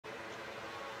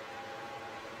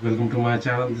Welcome to my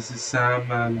channel. This is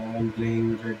Sam and I'm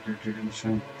playing Red Dead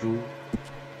Redemption 2.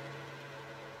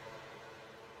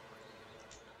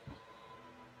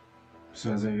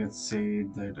 So as I had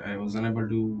said that I was unable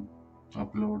to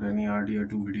upload any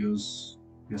RDR2 videos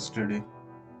yesterday.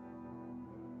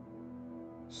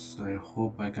 So I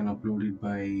hope I can upload it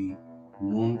by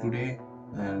noon today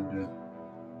and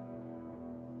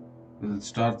we'll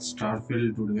start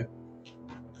Starfield today.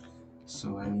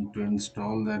 So I need to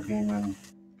install that game and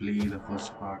play the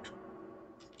first part.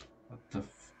 What the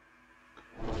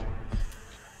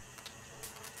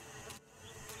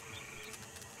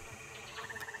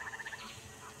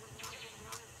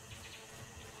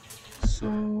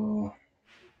So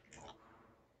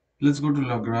let's go to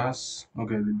La Grasse.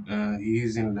 Okay, he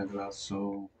is in La Grasse,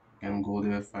 so can go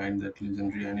there, find that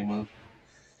legendary animal.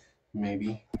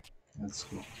 Maybe. Let's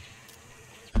go.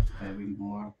 I will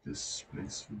mark this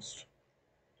place first.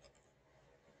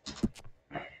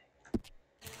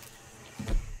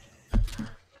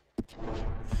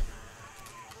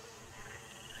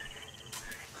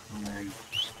 Come on.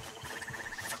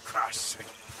 Christ.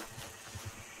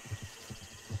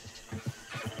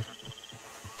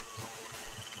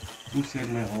 Who said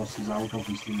my horse is out of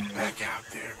his limit? Back out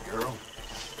there, girl.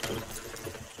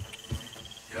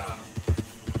 Yeah.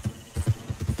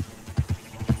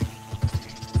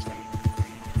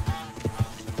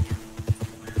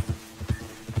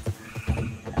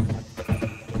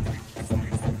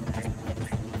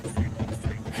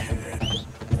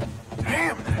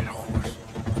 Damn that horse.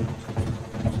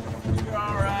 You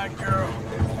all right, girl?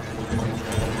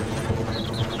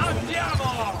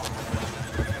 Andiamo!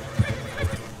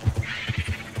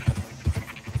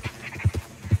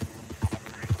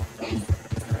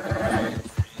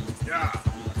 Yeah.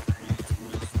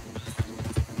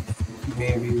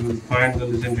 Maybe we'll find the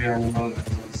legendary animal as I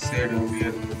said earlier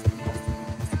in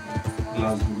the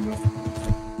last video.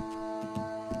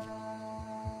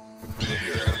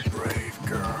 You're a brave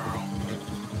girl.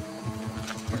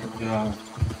 Yeah,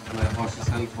 my horse's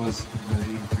health was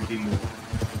pretty low.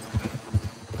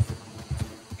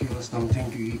 Give us something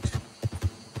to eat.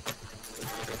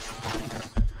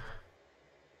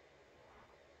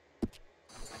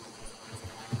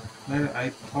 I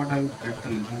thought I would get the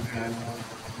legendary animal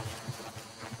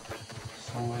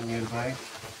somewhere nearby.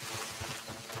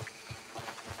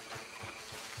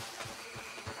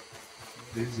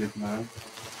 Where is it, man?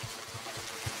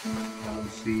 I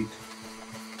don't see it.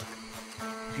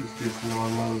 Just this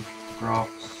normal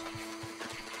crops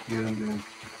here and there.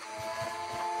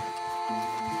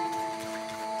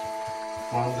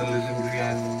 Found the legendary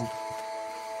animal.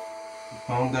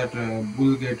 Found that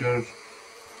bull gator.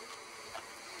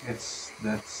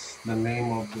 That's the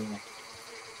name of the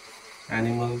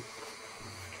animal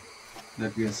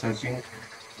that we are searching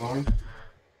for.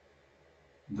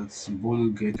 That's bull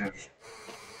gator.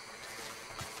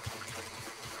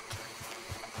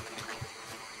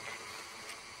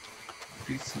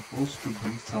 It's supposed to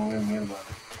be somewhere nearby.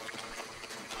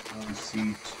 I don't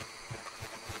see it.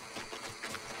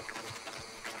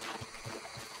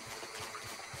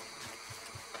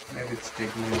 Maybe it's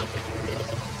taking me.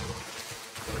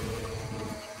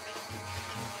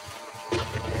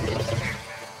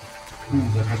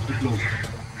 That has to close.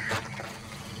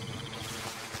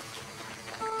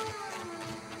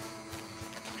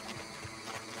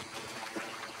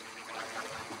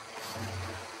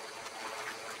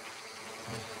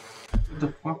 What the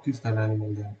fuck is that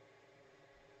animal then?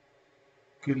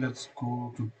 Okay, let's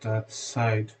go to that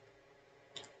side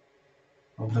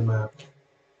of the map.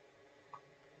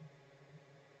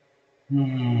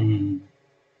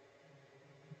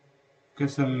 Okay,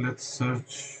 so let's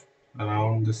search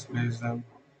around this place then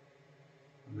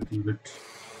a little bit.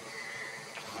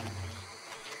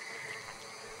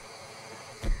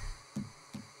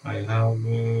 I have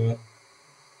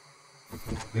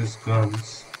these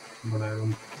guns, but I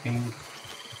don't think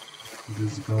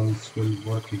these guns will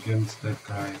work against that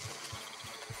guy.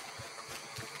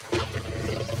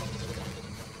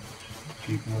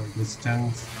 Keep my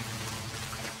distance.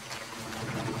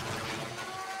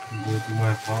 Go to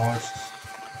my horse.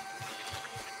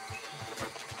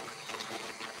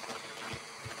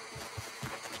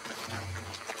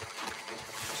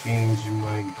 Change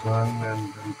my gun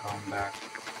and then come back.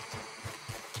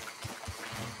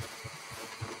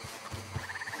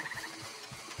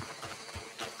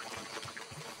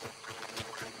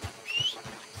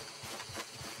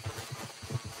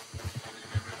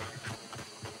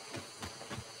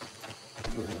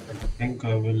 I think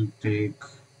I will take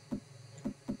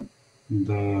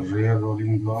the rear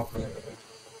rolling block.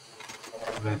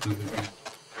 That will be,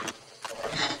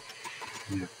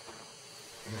 yeah.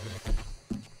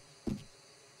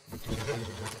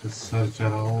 Just search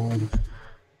around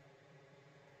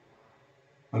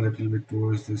a little bit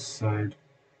towards this side.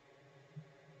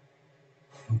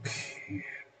 Okay.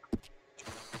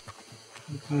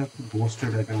 If I have to ghost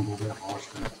it, I can go by horse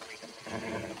then.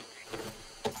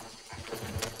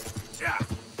 Yeah.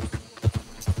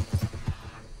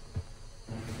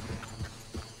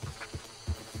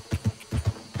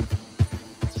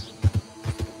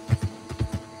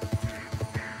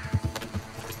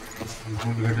 You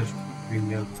will get a should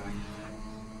nearby.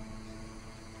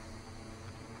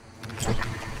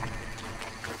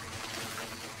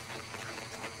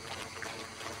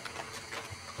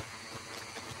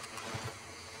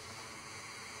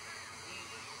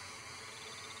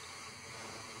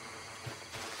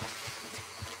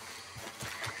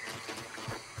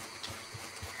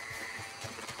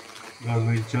 Because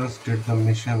we just did the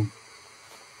mission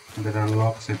that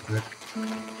unlocks it, right?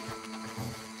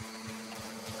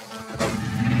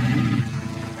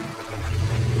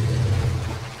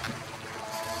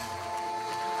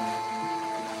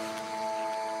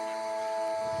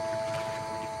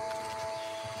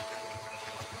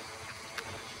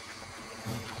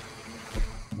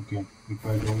 Okay, if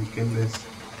I don't kill this,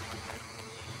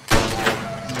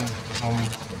 come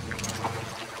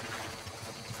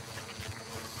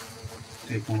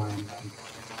take my life.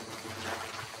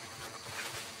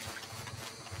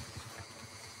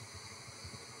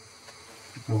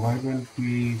 So why don't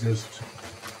we just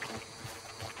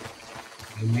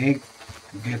make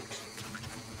get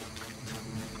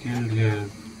killed here?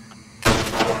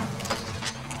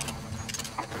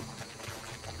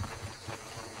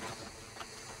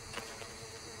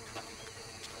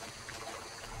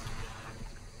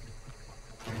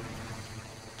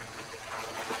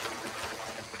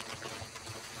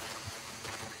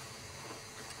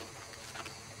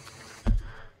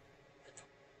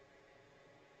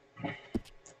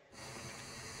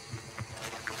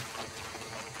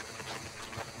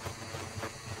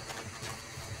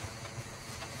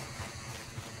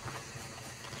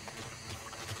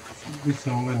 Should be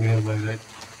somewhere nearby, right?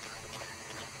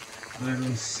 But I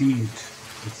don't see it.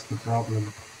 That's the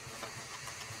problem.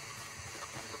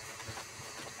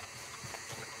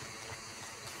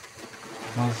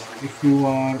 Because if you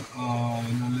are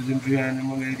in a legendary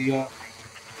animal area,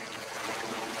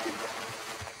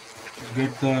 you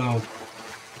get the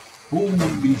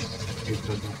boom beast. Get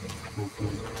the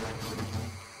okay.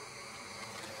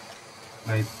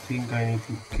 I think I need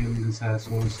to kill this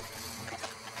assholes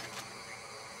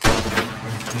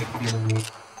and take the enemy.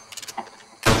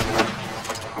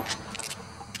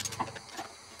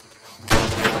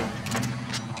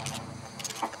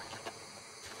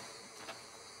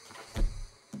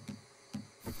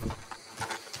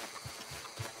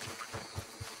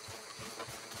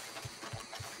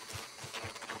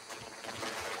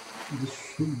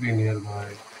 This should be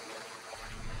nearby.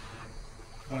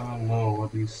 I don't know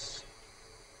what is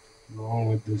wrong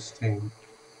with this thing.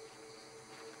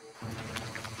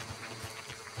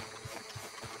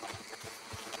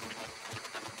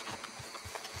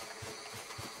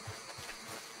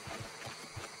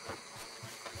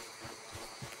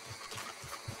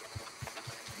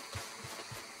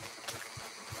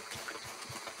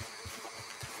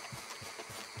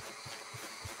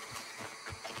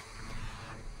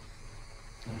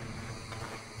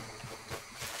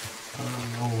 I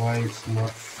don't know why it's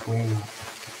not showing up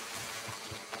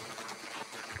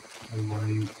and why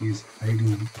it is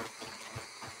hiding.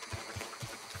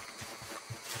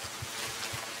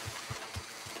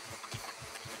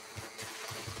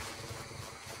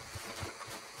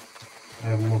 I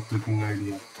have no freaking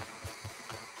idea.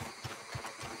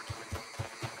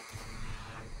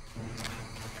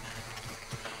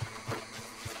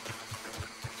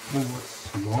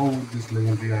 What's wrong with this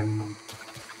legendary animal?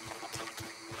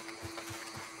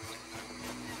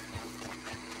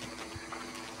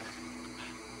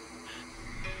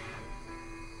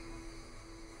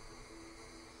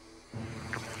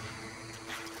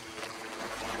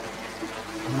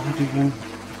 Not even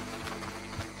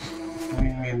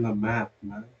showing me in the map,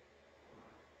 man.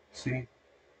 See,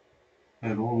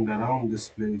 I roamed around this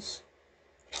place.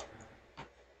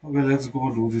 Okay, let's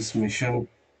go do this mission.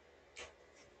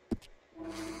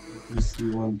 Let me see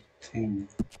one thing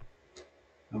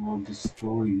about the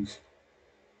stories.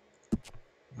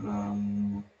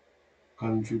 Um,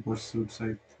 Country pursuits,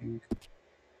 I think.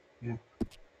 Yeah,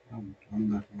 I've done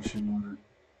that mission already.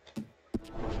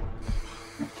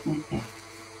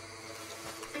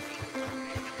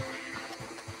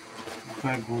 If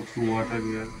I go through water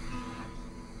here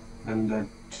and that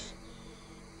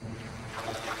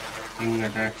thing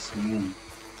attacks me,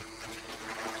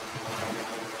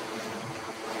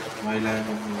 while I am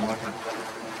in the water.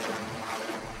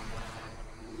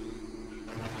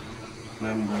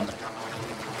 I'm done.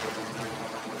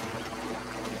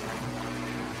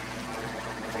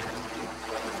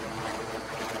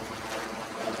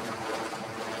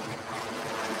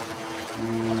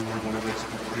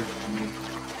 Unexpected for me.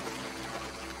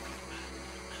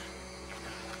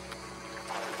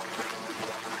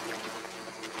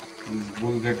 This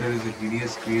bull getter is a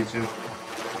hideous creature.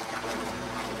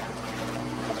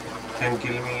 Can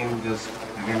kill me in just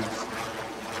seconds,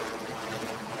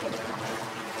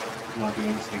 not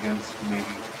even seconds,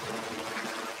 maybe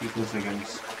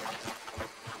picoseconds.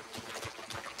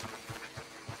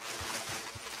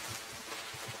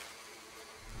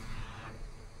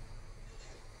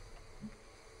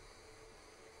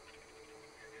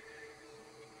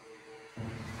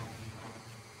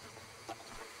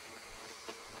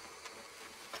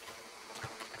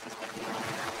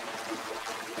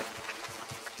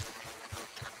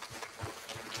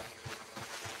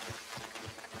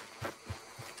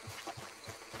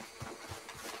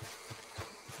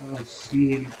 I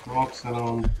see any rocks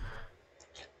around.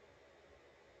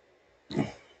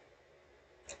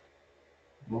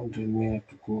 Don't tell me I have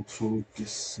to go through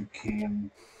this again.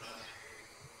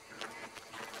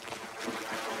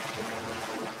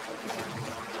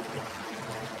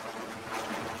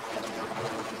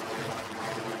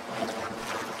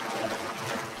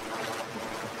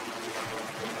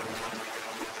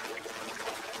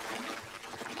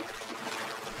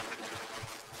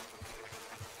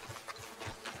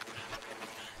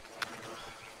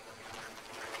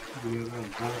 There are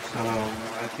rocks around.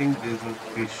 I think there's a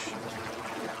fish.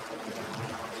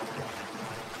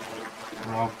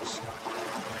 Rocks.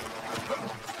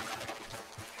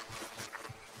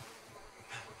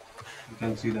 You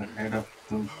can see the head of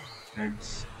those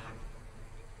heads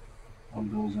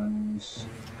of those animals.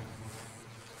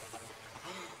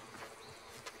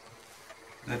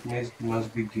 That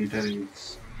must be gator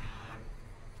eggs.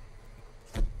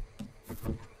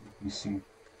 Let me see.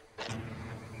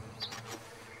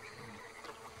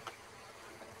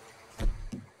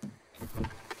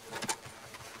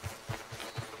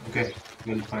 Okay,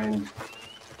 we'll find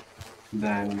the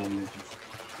animal later.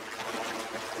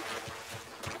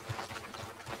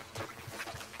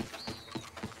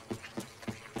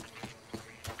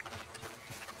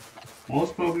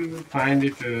 Most probably we'll find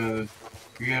it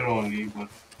here only, but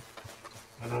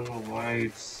I don't know why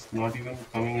it's not even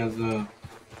coming as a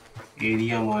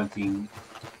area marking.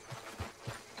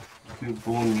 If you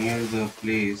go near the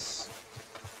place,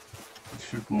 it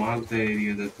should mark the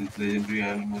area that this legendary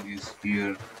animal is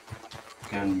here,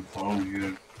 can be found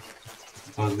here.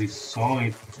 Because we saw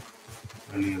it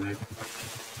earlier, right?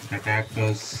 It attacked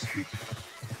us, we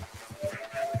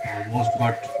almost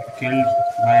got killed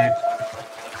by it.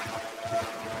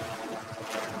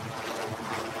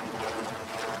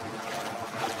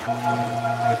 So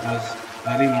it was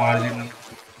very marginal.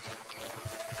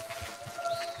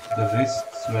 The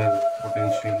risks were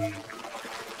potentially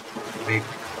big.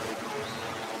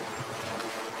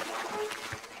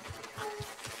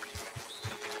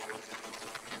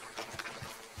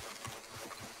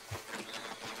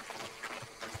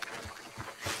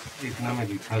 इतना में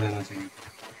दिखा देना चाहिए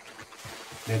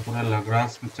मैं पूरा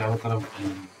लग्रास के चारों तरफ घूम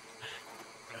रहा हूँ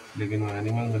लेकिन वो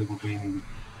एनिमल मेरे को कहीं नहीं दिखा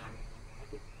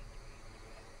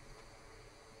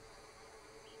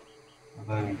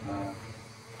पता नहीं कहाँ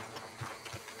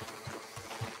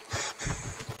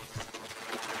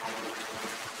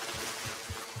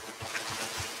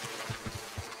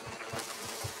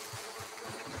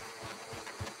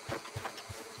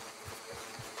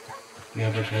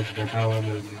यहाँ पे टच बैठा हुआ है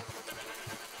मेरे लिए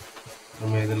तो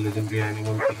मैं इधर लेजेंडरी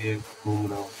एनिमल के लिए घूम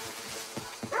रहा हूँ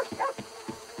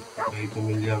कहीं तो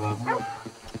मिल जाए बाबू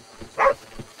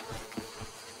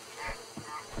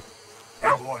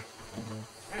Hey, boy.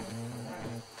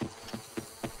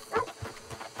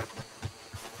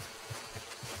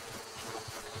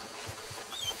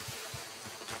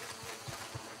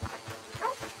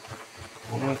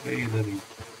 होना चाहिए इधर ही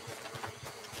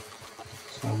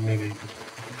सामने गई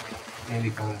नहीं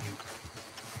दिखा रहा है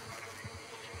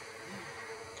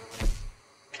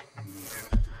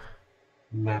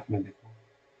मैप में देखो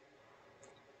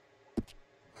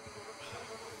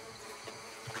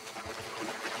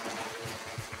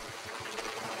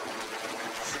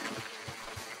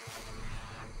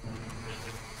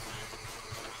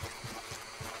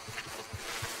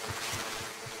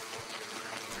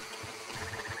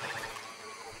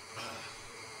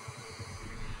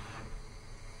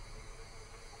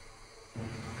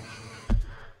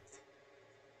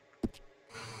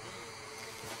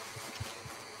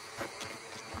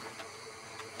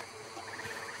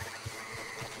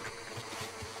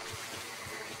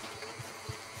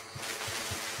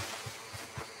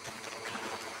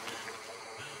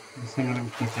इससे मेरे को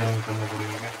कीचड़ निकलना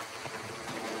पड़ेगा क्या?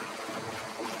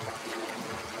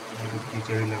 मेरे को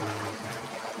कीचड़ ही लग रहा है।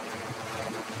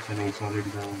 अच्छा नहीं, सॉलिड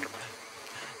ग्राउंड।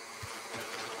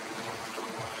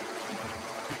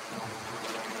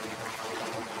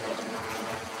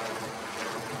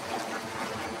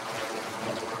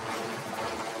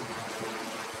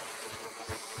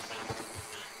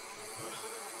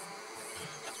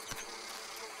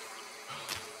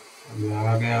 मैं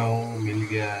आ गया हूँ, मिल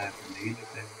गया है तो ले ही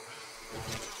लेते हैं।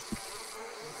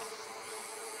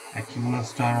 Acuna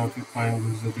star occupying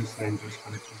Luxury Centers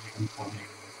collected and funding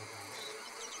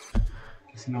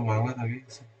किसी ने मांगा था क्या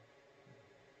इसे?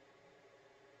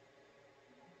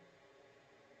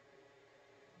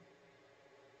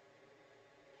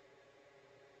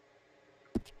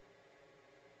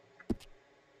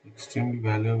 Extremely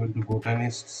valuable to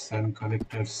botanists and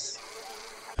collectors.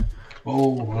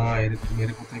 ओह हाँ,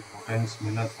 मेरे को तो एक botanist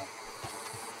मिला था।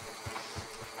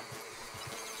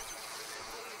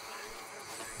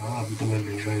 हाँ अभी तो मैं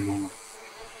लूँगा ही लूँगा।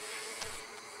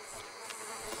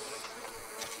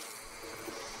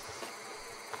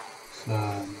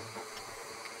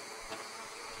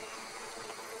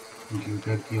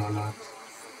 कंप्यूटर की औलाद।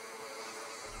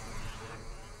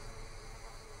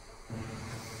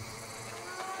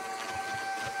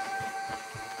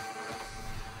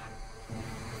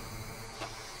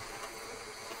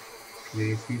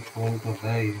 क्रेजी फोन तो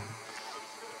है ये।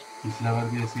 पिछला बार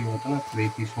भी ऐसे ही हुआ था ना,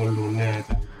 क्रेजी फोन ढूंढने आया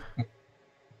था।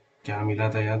 क्या मिला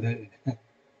था याद है?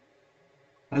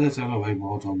 अच्छा चलो भाई,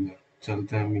 बहुत हो गया,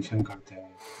 चलते हैं मिशन करते हैं।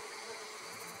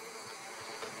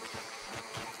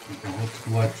 बहुत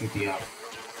हुआ चुतिया।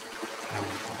 क्या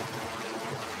बोलता हूँ,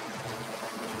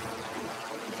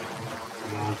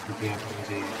 बहुत चुतिया करना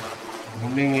चाहिए।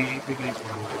 ढूंढेंगे यहीं पे कहीं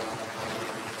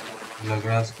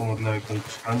लग्रास को, मतलब एकदम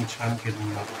छान छान के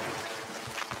ढूंढना पड़ेगा।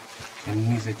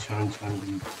 छन्नी से छान छान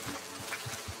ढूंढना पड़ेगा।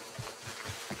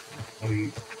 अभी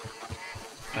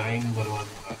टाइम बर्बाद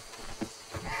होगा।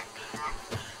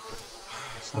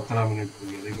 17 मिनट हो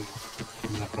गया, देखो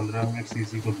मैं 15 मिनट से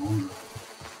इसी को ढूंढ रहा हूँ।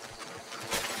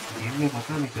 गेम में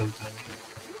पता नहीं चलता है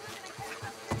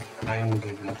टाइम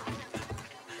देना।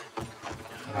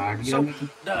 राडिया So, में तो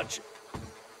Dutch,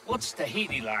 what's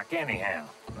Tahiti like anyhow?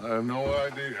 I have no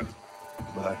idea,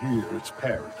 but I hear it's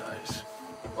paradise.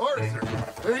 Arthur,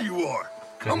 there you are.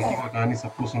 Come टहती का on, कहानी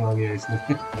सबको सुना गया इसने।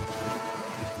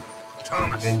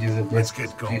 Thomas. Revenge is the Let's best get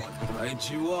dish. going. Right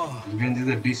you are. Revenge is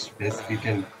a dish best we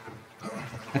can.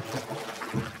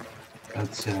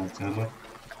 अच्छा चलो,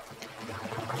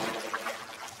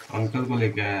 uncle को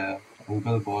लेके आया।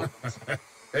 अंकल बहुत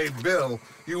Hey, Bill,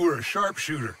 you were a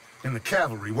sharpshooter in the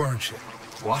cavalry, weren't you?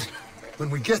 What? When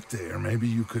we get there, maybe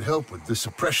you could help with the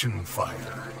suppression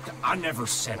fire. I never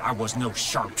said I was no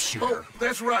sharpshooter. Oh,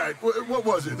 that's right. What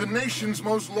was it? The nation's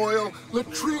most loyal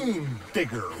latrine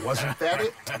digger, wasn't that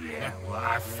it? Yeah, well,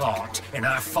 I fought, and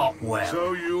I fought well.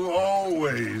 So you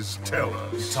always tell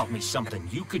You us. taught me something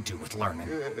you could do with learning.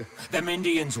 Them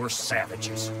Indians were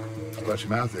savages. Watch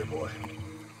him out there, boy.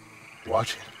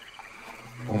 Watch it.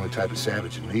 Only type of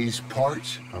savage in these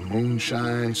parts are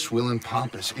moonshine, swilling,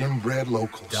 pompous, inbred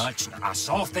locals. Dutch, I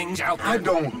saw things out there. I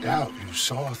don't doubt you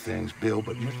saw things, Bill,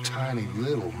 but your tiny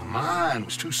little mind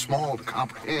was too small to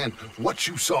comprehend what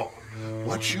you saw.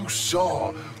 What you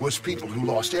saw was people who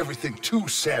lost everything to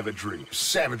savagery.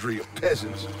 Savagery of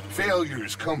peasants.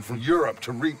 Failures come from Europe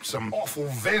to reap some awful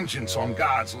vengeance on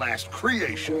God's last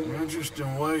creation.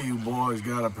 Interesting way you boys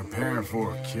gotta prepare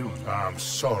for a killing. I'm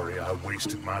sorry I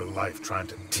wasted my life trying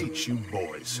to teach you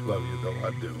boys. Love you though,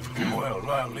 I do.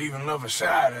 Well, leaving love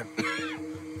aside,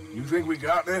 you think we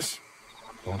got this?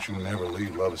 Don't you never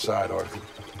leave love aside, Arthur.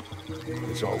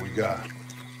 It's all we got.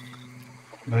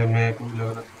 भाई मैं को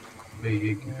लग रहा भाई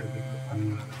ये की करके पानी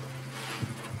वाला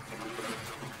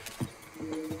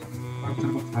आखिर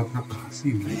को थोड़ा खांसी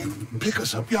हुई है। Pick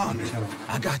us up yonder.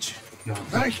 I got you. क्या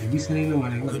Thank you. भी सही ना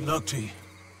मारेगा। Good luck to you.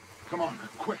 Come on,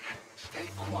 quick. Stay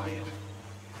quiet.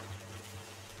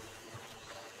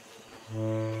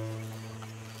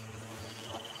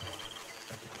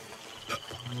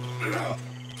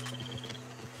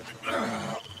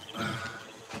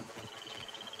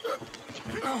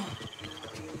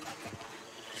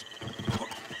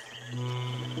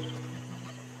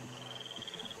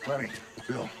 Lenny,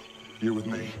 Bill, you're with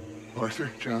me. Arthur,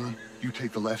 John, you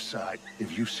take the left side.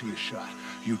 If you see a shot,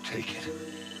 you take it.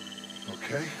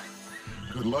 Okay?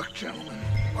 Good luck, gentlemen.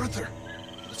 Arthur,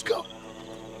 let's go.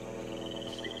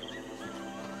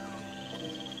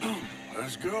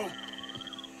 Let's go.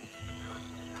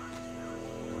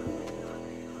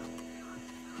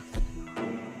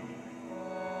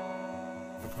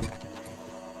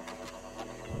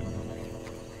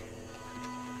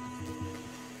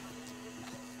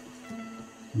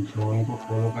 Drone को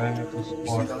follow करेंगे तो You see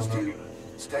spot those होगा. two?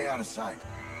 Stay out of sight.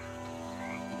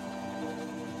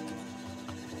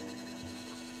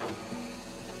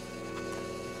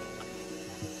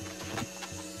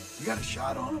 You got a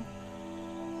shot on him?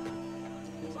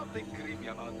 Something creepy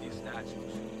about these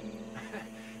statues.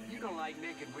 You don't like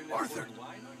naked women Arthur! pouring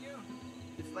wine on you?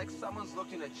 It's like someone's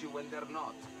looking at you when they're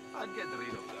not. I'd get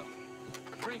rid of them.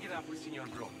 Bring it up with Senor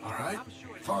Bro. All right, I'm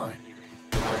sure it's fine.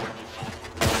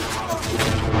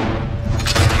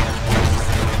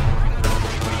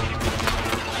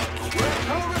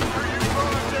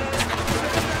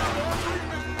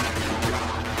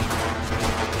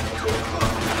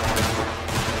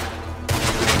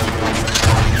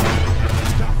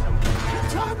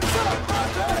 Time is up,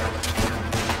 right there!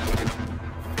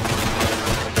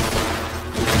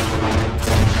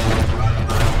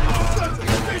 Sons of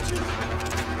bitches!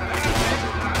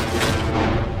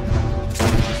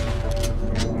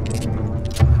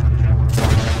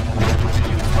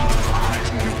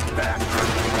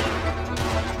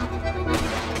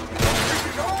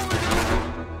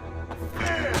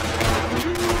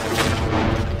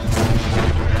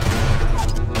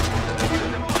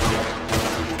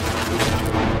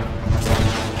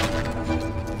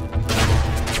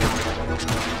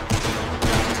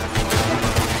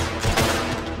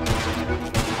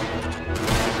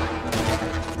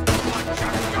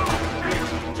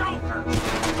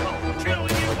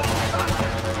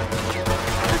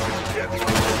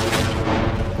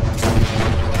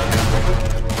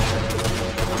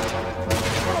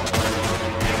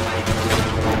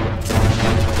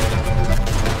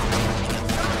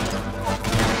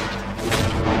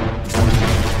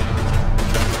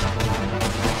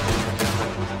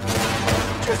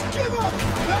 Just give up,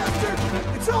 bastard!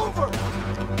 It's over!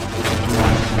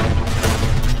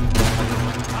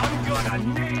 I'm gonna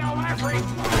nail every...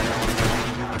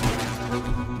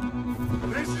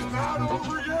 This is not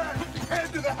over yet!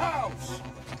 Head to the house!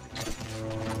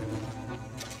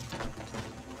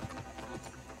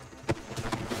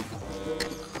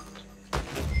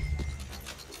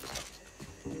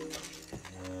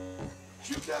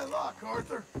 Shoot that lock,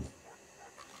 Arthur!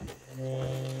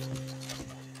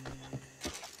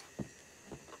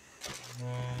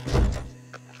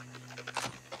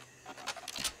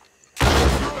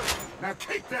 Good. Now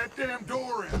kick that damn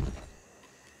door in!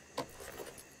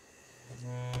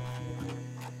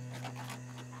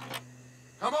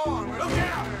 Come on, look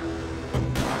out!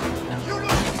 You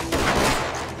look!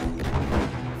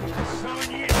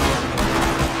 Son, you...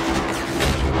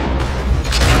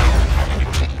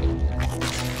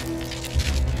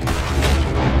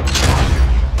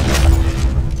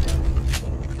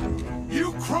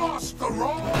 You crossed the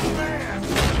wrong man!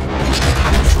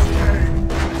 Okay.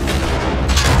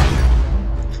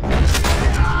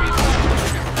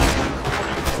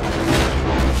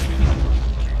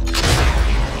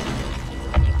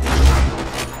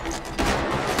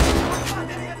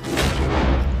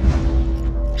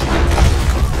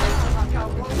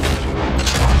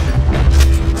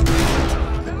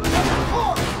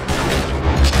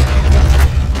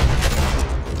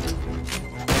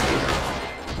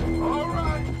 All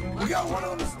right, we got one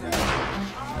on the stairs.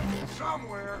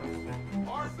 Somewhere.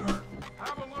 Arthur,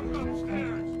 have a look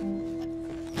upstairs.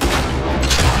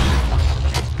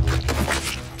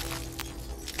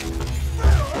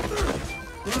 Hey, Arthur!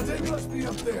 Well, they must be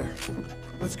up there.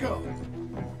 Let's go.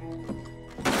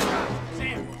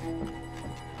 Damn it.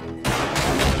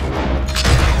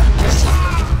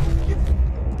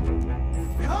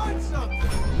 Behind something!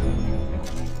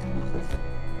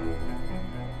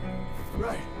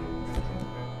 Right.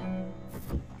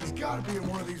 He's gotta be in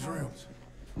one of these rooms.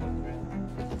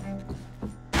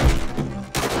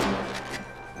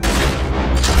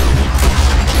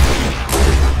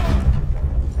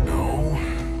 No.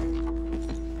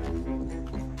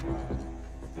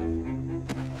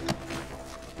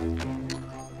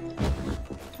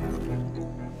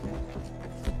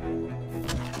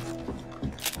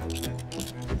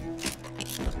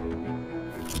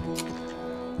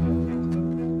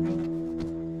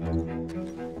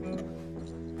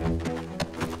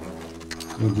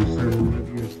 तो दूसरा room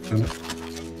भी अच्छा ना.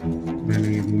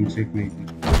 मैंने ये room check नहीं किया.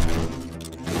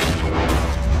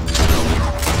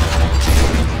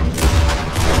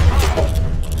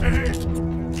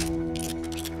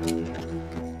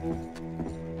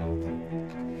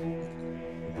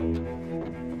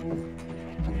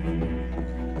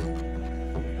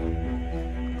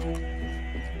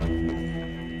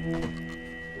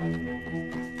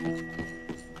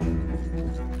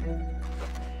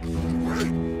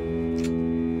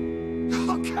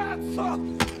 Oh, cats up!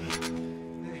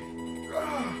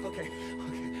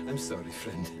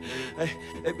 friend.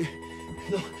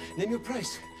 No, name your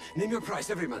price. Name your price.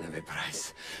 Every man have a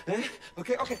price. Eh?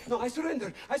 Okay, okay. No, I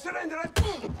surrender. I surrender.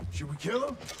 Should we kill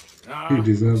him? Nah, He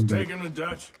deserves let's that. take him to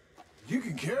Dutch. You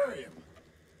can carry him.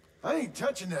 I ain't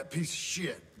touching that piece of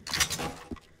shit.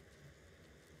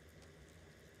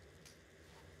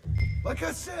 Like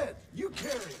I said, you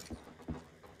carry him.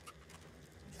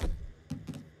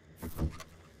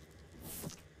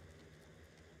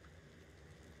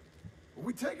 Are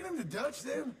we taking him to Dutch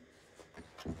then?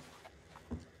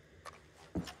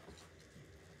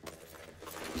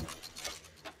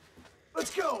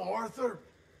 Let's go, Arthur.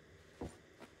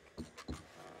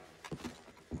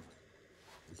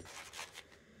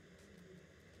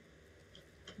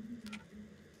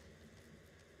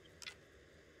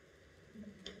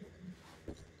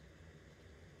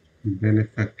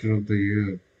 Benefactor of the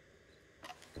year.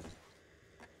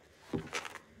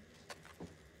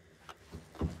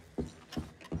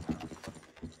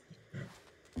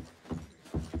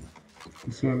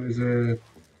 This one is a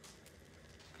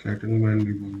cattleman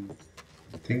ribbon.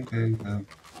 I think I have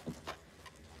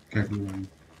cattleman.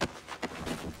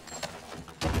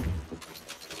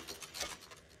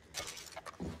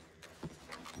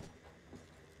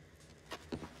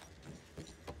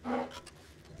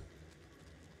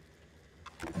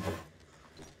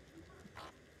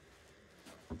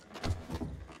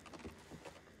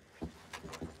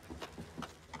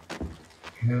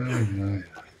 Yeah.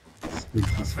 I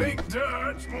think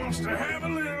Dutch wants to have a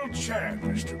little chat,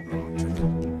 Mr. Bronte.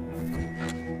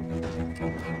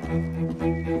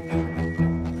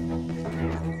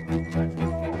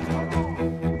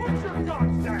 Put your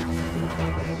guns down!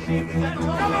 Come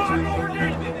on,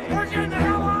 Morgan! We're getting the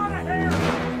hell out of here!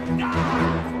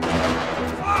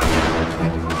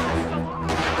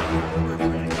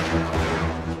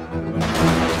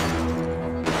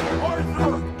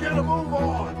 Arthur, get a move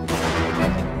on!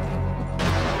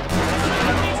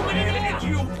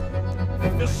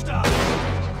 Just stop.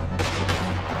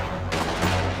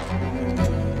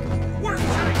 We're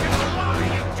taking a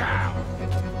lion down.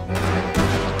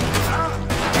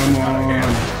 Come on.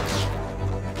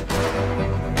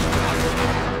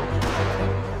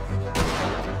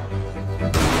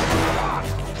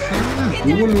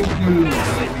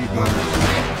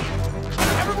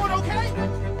 Everyone okay?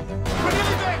 We're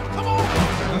nearly there. Come on.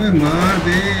 अबे मार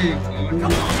दे. Come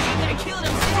on, they killed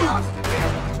himself.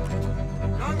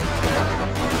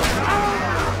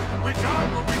 We got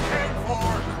what we came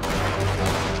for.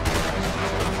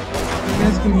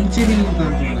 इसको नीचे नहीं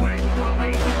उतार पा रहा.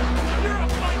 You're a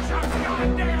bunch of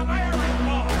goddamn errand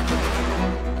boys.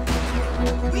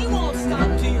 We won't stop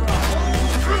till you're a whole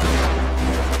crew.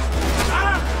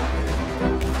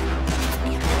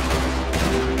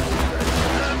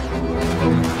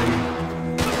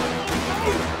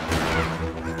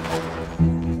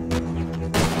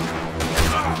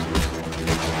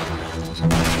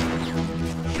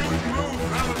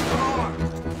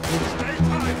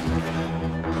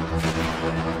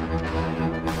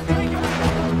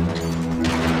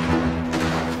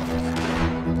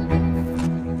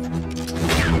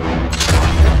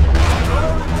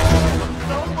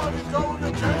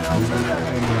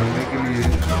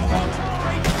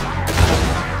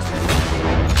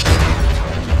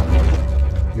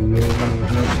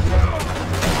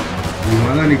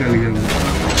 माला निकल गया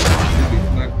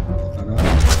इतना खराब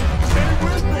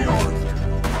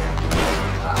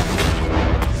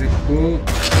इसको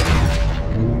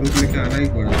बंदूक लेके आना ही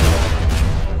पड़ा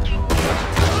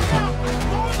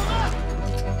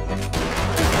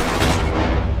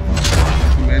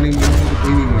मैंने मारा तो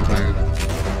कोई नहीं मार पाएगा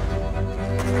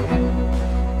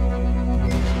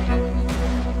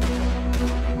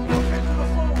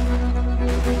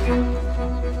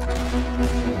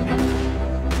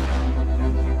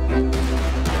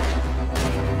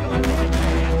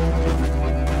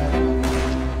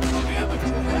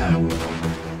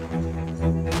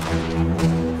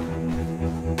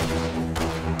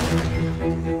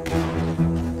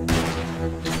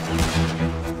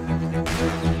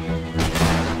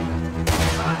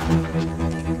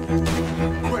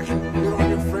Quick, get on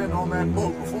your friend on that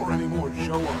boat before any more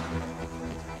show up.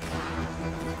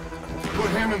 Put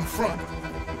him in front.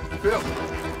 Bill.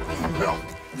 Bill.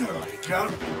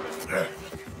 Got him? There.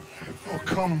 Oh,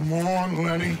 come on,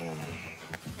 Lenny.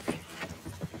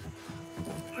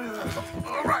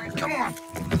 All right, come on.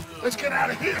 Let's get out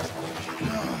of here.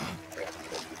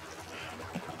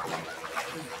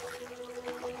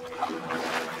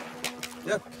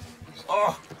 Yep.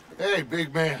 Oh, hey,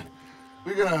 big man.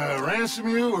 We gonna ransom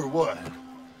you or what?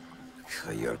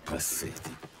 You're pathetic.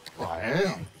 Well, I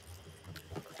am.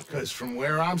 Because from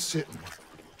where I'm sitting,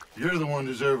 You're the one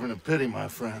deserving of pity, my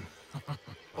friend.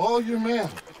 All your men,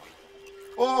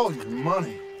 all your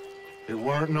money. It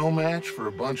weren't no match for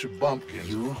a bunch of bumpkins.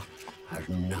 You are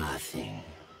nothing.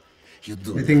 You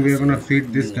do I think we are gonna nothing.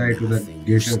 feed this Me guy to that nothing.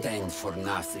 You gator. stand for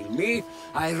nothing. Me,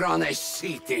 I run a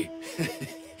city.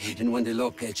 And when the law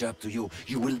catch up to you,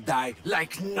 you will die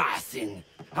like nothing.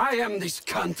 I am this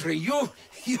country. You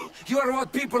are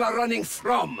what people are running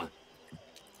from.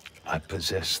 I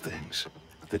possess things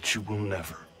that you will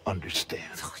never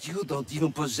understand. You don't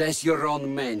even possess your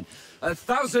own men.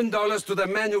 $1,000 to the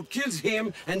man who kills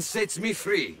him and sets me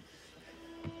free.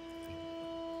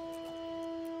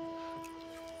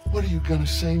 What are you gonna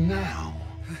say now?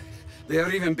 They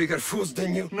are even bigger fools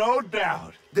than you. No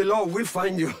doubt. The law will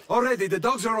find you. Already, the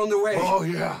dogs are on the way. Oh,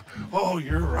 yeah. Oh,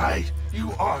 you're right.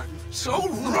 You are so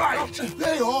right.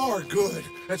 They are good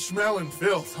at smelling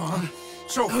filth, huh?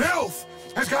 So filth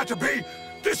has got to be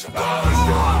disposed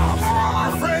of.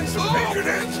 Our friends the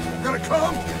Patriots are gonna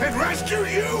come and rescue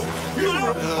you, you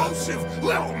repulsive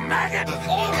little maggot.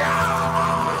 Call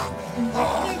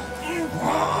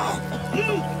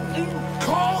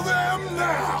them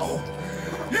now.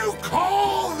 You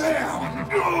call them.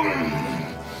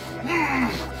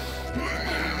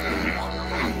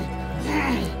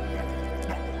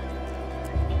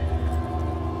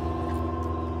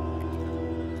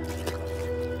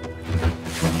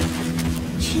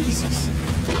 Jesus.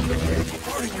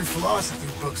 Part of your philosophy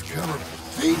books cover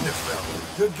feeding a fella.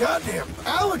 The goddamn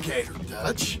alligator,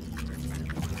 Dutch.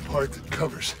 Part that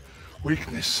covers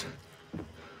weakness.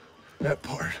 That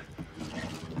part.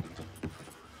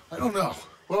 I don't know.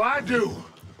 Well, I do.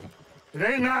 It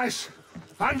ain't nice.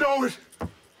 I know it.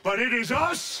 But it is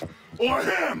us or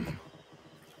him.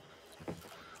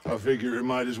 I figure it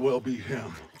might as well be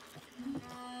him.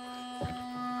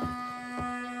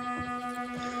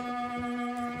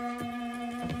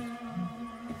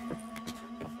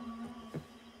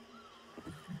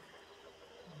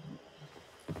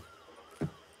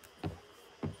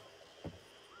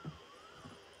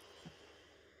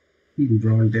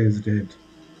 Bronte is dead.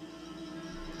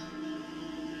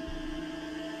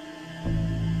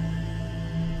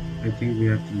 I think we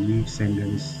have to leave St.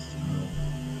 Denis.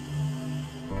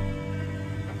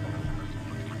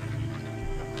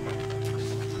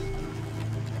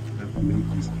 Have to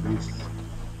leave this place.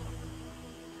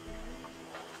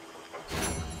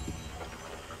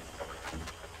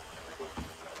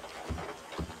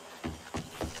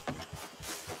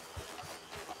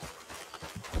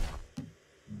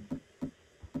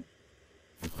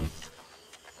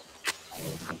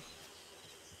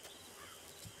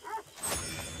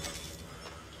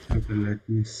 Okay, let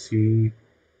me see.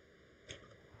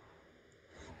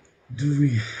 Do we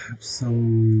have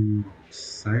some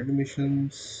side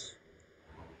missions?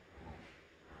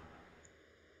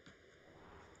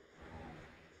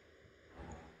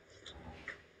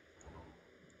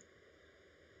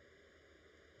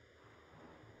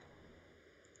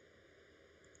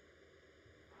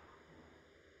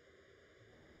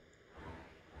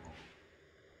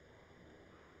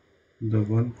 The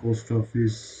one post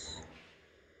office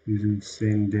is in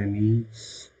Saint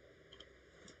Denis.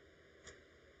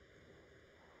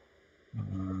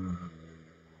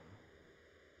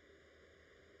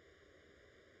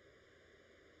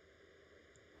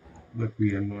 But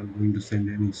we are not going to Saint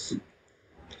Denis.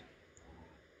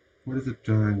 What is the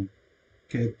time?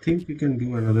 Okay, I think we can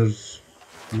do another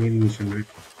main mission, right?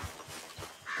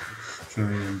 Let's try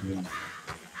and then.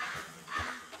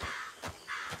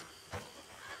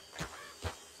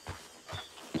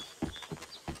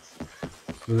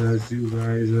 So as you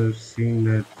guys are seeing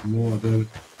that no other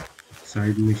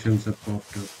side missions have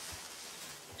popped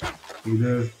up.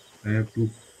 Either I have to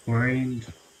find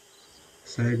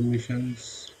side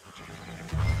missions.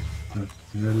 The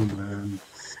hell, man,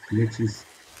 this glitch is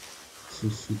so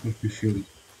superficial.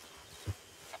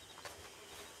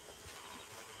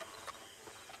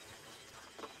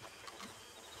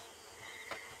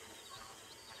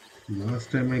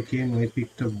 Last time I came, I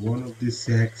picked up one of these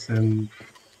sacks and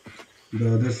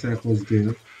the other sack was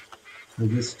there. And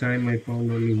this time I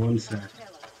found only one sack.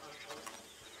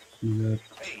 That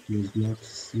was not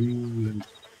seen.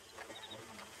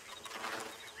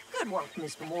 Good work,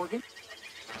 Mr. Morgan.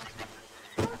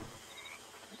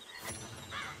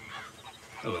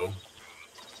 Hello.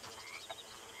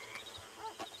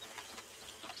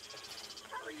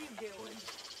 How are you doing?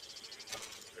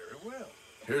 Very well.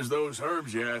 Here's those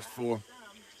herbs you asked for.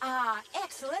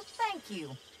 Excellent, thank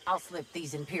you. I'll slip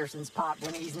these in Pearson's pot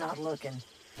when he's not looking.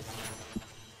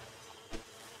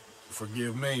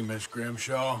 Forgive me, Miss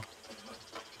Grimshaw.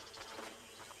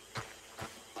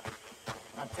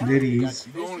 I'll There he is.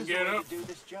 You gonna get up?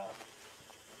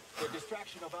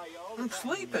 I'm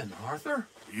sleeping, Arthur.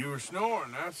 You were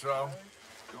snoring, that's all.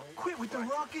 Quit with the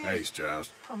ruckus. Hey, Giles.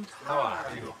 I'm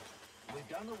tired. We've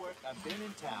done the work. I've been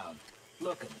in town,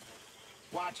 looking,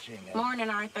 watching, Morning,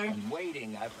 Arthur. and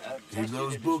waiting. I've Keep tested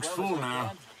those it as books well full as I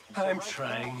now. can. I'm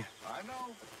trying. I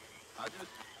know. I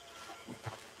just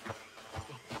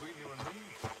between you and me,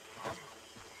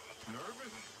 I'm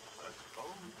nervous. I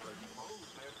suppose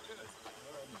that's good.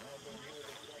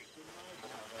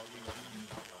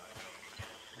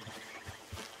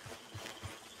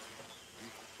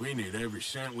 We need every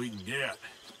cent we can get.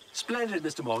 Splendid,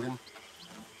 Mr. Morgan.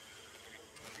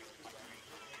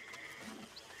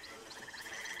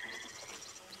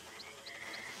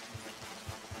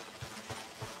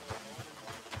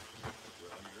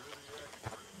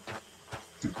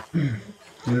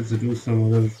 Let's do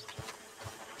some other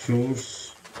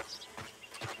chores.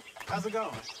 How's it going?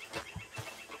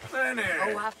 Lenny!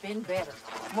 Oh, I've been better.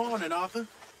 Morning, Arthur.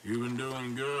 You've been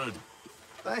doing good.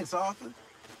 Thanks, Arthur.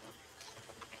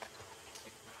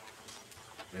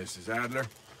 Mrs. Adler?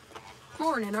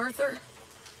 Morning, Arthur.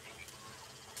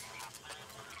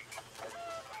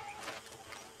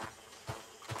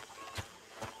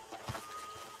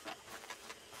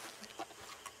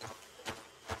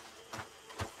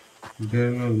 There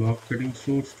are no lock cutting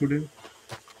swords today.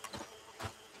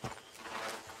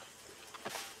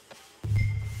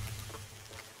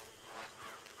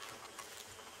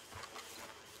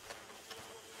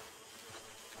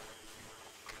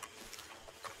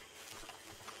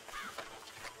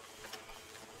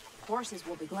 Horses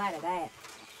will be glad of that.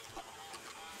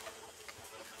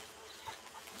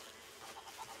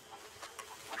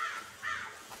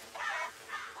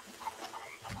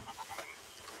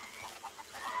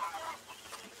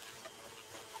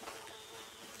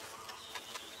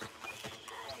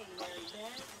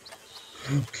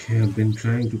 Okay, I've been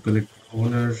trying to collect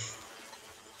honor,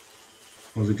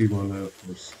 positive honor, of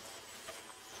course.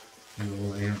 You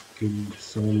know, I have killed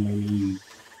so many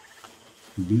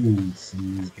beings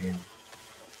in this game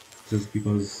just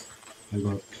because I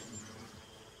got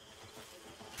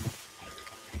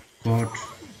caught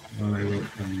or I got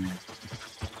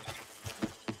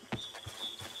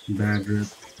bad rep.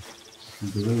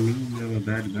 It doesn't mean I'm a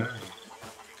bad guy.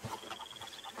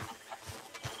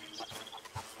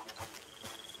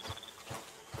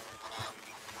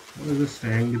 I was just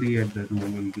angry at that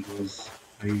moment because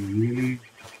I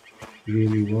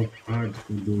really worked hard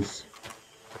for those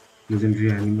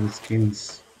legendary animal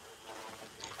skins.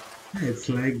 Yeah, it's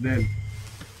like that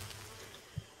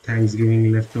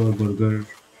Thanksgiving leftover burger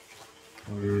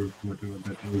or whatever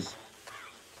that was,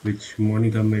 which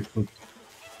Monica made for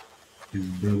his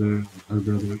brother, her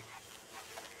brother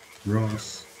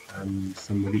Ross, and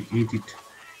somebody ate it.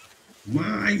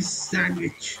 My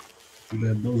sandwich!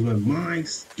 Those were my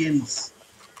skins.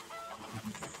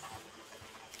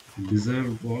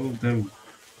 Deserve all of them.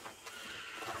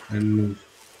 And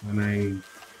when I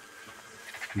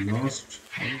lost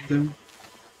all of them,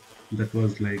 that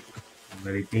was like a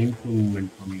very painful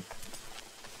moment for me.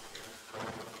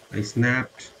 I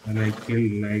snapped and I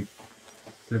killed like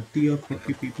 30 or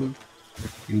 40 people,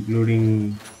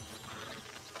 including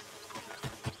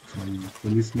some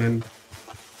policemen.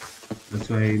 That's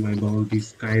why my bounty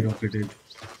skyrocketed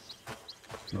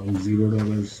from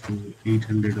 $0 to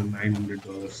 $800 or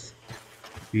 $900.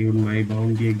 Paid my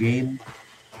bounty again.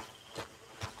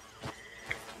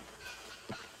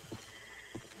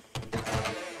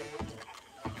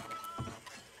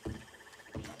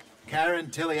 Karen,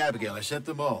 Tilly, Abigail, I sent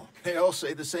them all. They all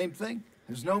say the same thing.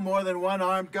 There's no more than one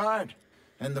armed guard.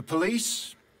 And the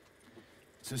police?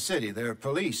 It's a city, there are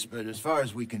police, but as far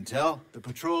as we can tell, the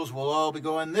patrols will all be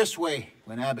going this way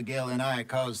when Abigail and I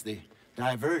cause the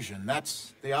diversion.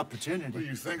 That's the opportunity. What do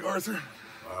you think, Arthur?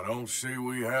 I don't see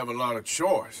we have a lot of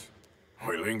choice.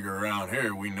 We linger around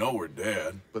here, we know we're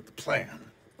dead. But the plan?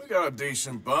 We got a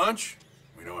decent bunch.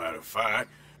 We know how to fight.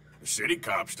 The city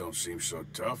cops don't seem so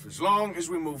tough, as long as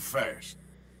we move fast.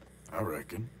 I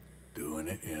reckon doing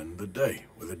it in the day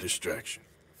with a distraction.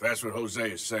 If that's what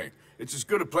Jose is saying, it's as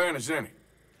good a plan as any.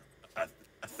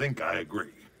 I think I agree.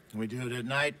 We do it at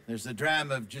night. There's the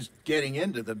drama of just getting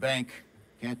into the bank.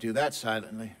 Can't do that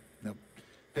silently. They'll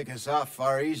pick us off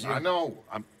far easier. I know.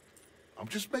 I'm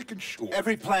just making sure.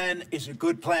 Every plan is a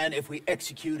good plan if we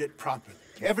execute it properly.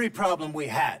 Every problem we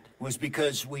had was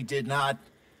because we did not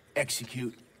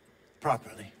execute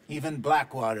properly. Even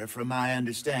Blackwater, from my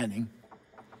understanding.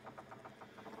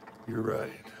 You're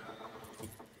right.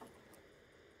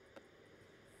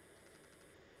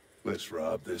 Let's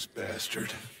rob this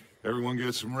bastard. Everyone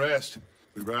get some rest.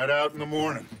 We ride out in the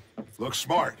morning. Look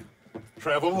smart.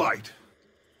 Travel light.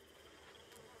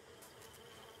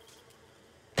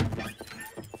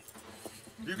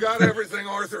 You got everything,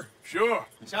 Arthur? Sure.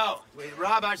 So, we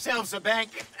rob ourselves a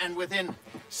bank, and within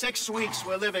 6 weeks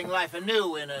we're living life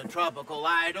anew in a tropical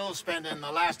idyll, spending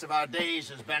the last of our days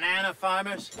as banana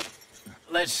farmers.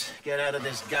 Let's get out of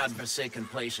this godforsaken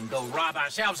place and go rob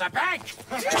ourselves a bank!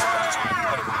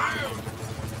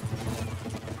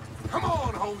 Come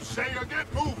on, Hosea,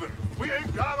 get moving. We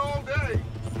ain't got all day.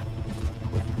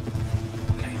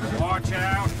 Watch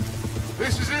out.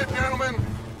 This is it, gentlemen.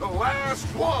 The last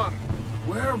one.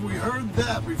 Where have we heard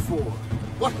that before?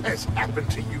 What has happened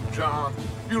to you, John?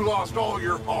 You lost all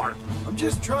your heart. I'm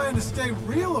just trying to stay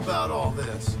real about all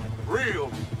this.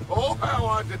 Real? Oh, how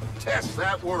I detest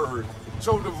that word.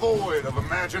 So devoid of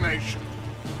imagination.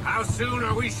 How soon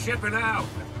are we shipping out?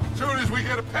 Soon as we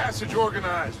get a passage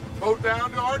organized. Boat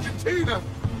down to Argentina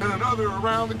and another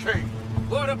around the Cape.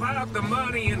 What about the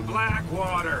money in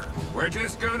Blackwater? We're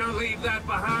just gonna leave that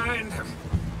behind?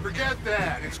 Forget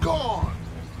that. It's gone.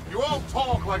 You all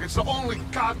talk like it's the only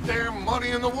goddamn money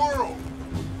in the world.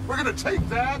 We're gonna take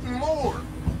that and more.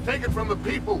 Take it from the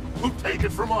people who take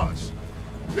it from us.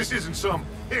 This isn't some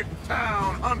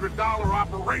hick-town $100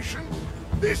 operation.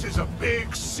 This is a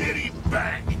big city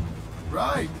bank.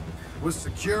 Right. With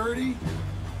security,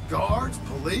 guards,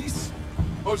 police.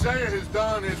 Hosea has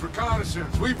done his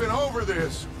reconnaissance. We've been over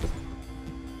this.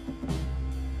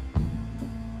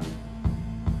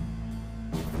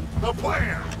 The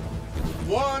plan.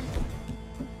 1.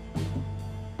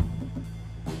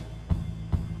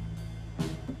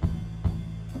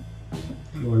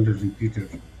 I want to repeat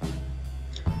it.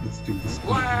 Let's take this.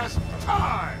 Last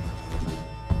time.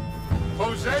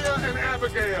 Hosea and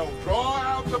Abigail draw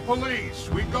out the police.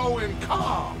 We go in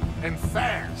calm and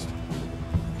fast.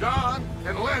 John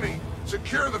and Lenny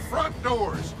secure the front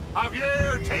doors.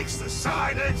 Javier takes the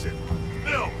side exit.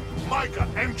 Bill, Micah,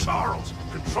 and Charles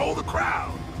control the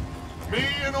crowd. Me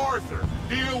and Arthur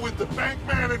deal with the bank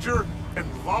manager and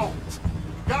vault.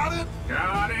 Got it?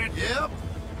 Got it. Yep.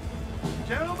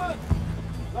 Gentlemen,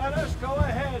 let us go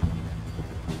ahead.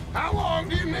 How long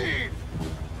do you need?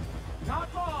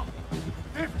 Not long.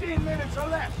 15 minutes or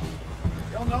less.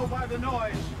 You'll know by the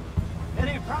noise.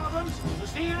 Any problems? We'll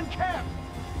see you in camp.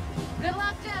 Good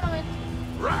luck, gentlemen.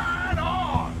 Right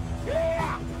on!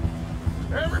 Yeah!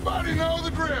 Everybody know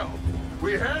the drill.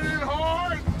 We head in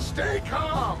hard, stay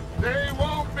calm. They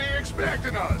won't be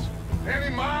expecting us.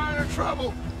 Any minor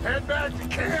trouble, head back to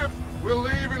camp. We'll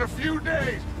leave in a few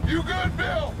days. You good,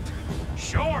 Bill?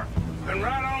 Sure. And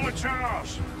right on with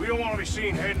Charles. We don't want to be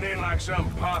seen heading in like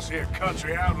some posse of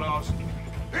country outlaws.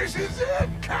 This is it,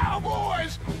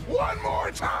 cowboys! One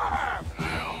more time!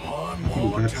 One Oh,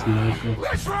 more that's time. Michael.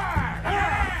 Let's ride!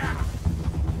 Yeah!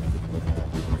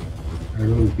 I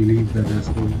don't believe that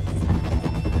asshole.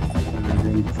 I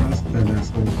don't trust that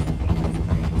asshole.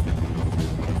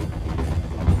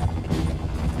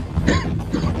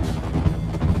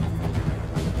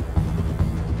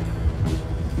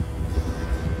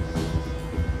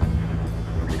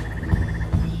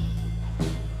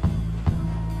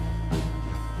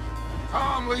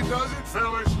 Calmly does it,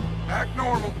 fellas. Act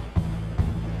normal.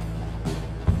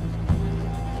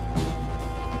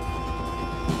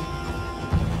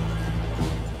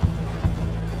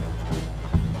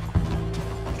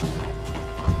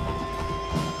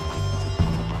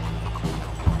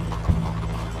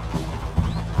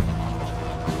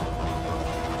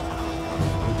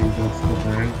 I think that's the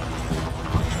bank.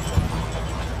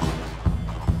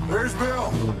 There's Bill.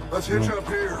 Oh, Let's hitch no. up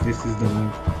here. This is the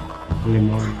one.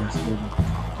 Lemon, let's go.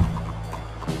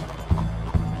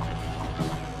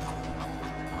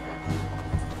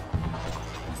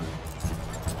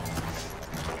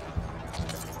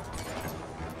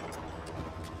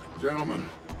 Gentlemen,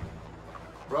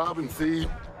 rob and thief.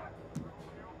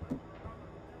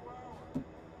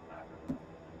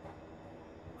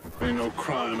 Ain't no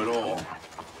crime at all.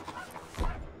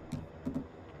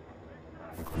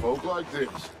 Folk like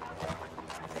this,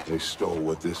 they stole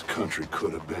what this country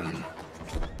could have been.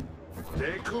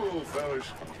 Stay cool, fellas.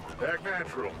 Act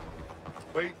natural.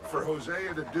 Wait for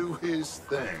Hosea to do his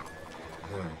thing.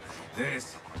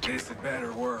 This had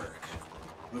better work.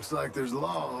 Looks like there's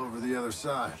law over the other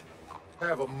side.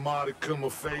 Have a modicum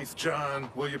of faith, John,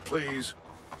 will you please?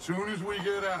 Soon as we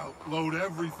get out, load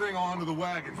everything onto the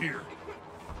wagon here.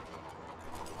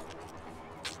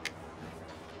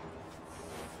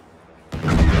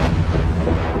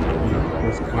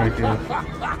 That's quite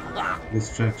a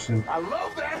distraction. I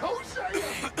love that,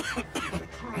 Hosea! A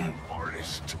true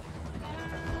artist.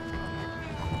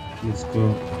 Let's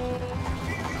go.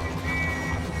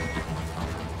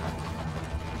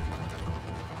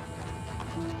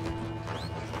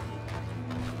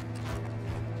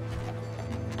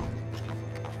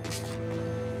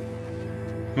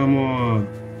 Come on.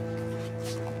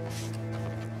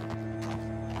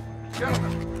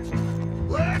 Gentlemen,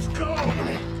 let's go!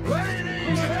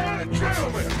 Ladies and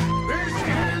gentlemen, this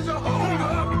is a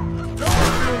hold-up! Don't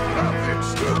do nothing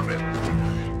stupid!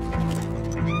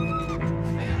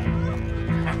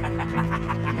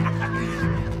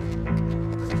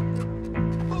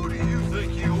 Who do you think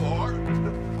you are?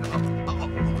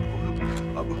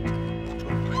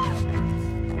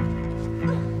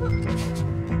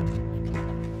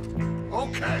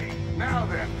 Okay, now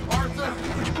then, Arthur,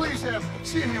 would you please have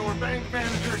Senior Bank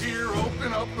Manager here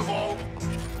open up the vault?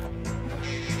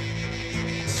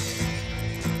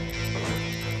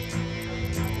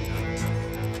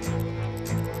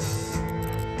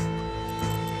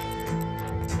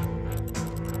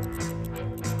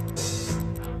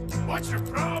 What's your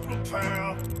problem,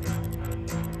 pal?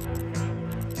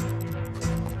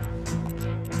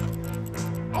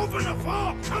 Open the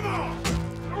vault, come on!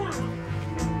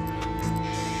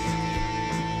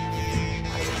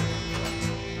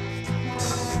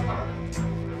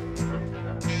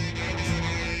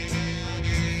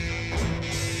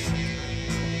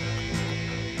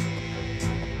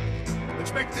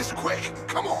 Let's make this quick.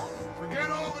 Come on. Forget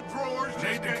all the drawers.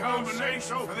 Need the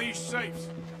combination for these safes.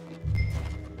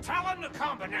 Tell him the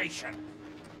combination.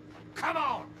 Come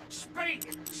on,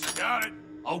 speak. Got it.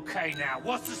 Okay, now,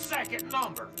 what's the second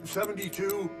number?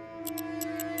 72.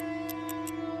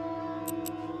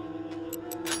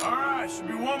 All right, should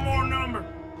be one more number.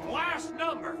 Last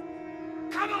number.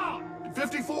 Come on.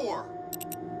 54.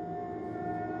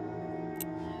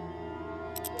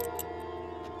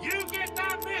 You get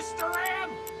that, Mr. M?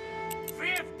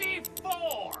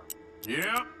 54.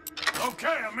 Yep. Okay,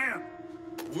 I'm in.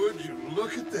 Would you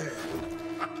look at that?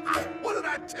 What did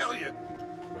I tell you?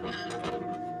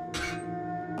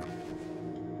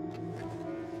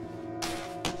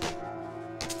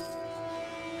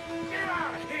 Get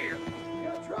out of here.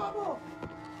 Got trouble.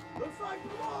 Looks like the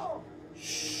wall.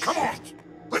 Come on.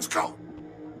 Let's go.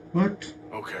 What?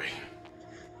 Okay.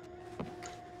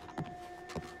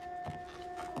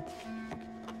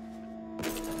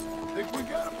 Think we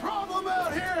got a problem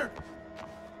out here?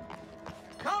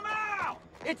 Come out.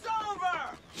 It's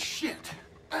over. Shit.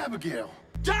 Abigail.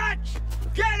 Dutch,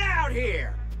 get out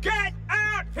here. Get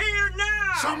out here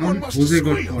now. Someone must have Jose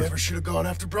got squealed. caught. Never should have gone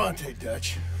after Bronte,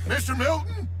 Dutch. Mr.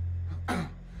 Milton?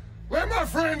 Let my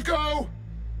friend go.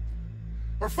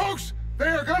 Or folks, they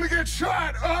are gonna get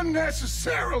shot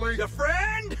unnecessarily. Your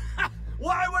friend?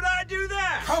 Why would I do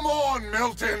that? Come on,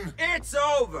 Milton. It's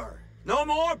over. No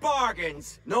more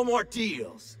bargains. No more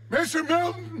deals. Mr.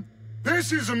 Milton,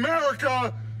 this is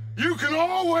America. You can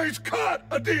always cut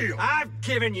a deal. I've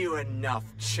given you enough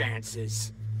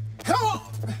chances. Come on.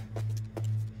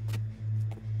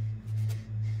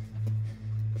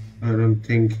 I don't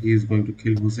think he's going to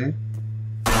kill Jose.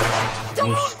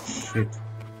 Oh shit.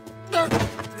 Kill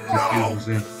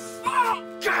Jose.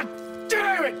 God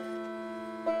damn it!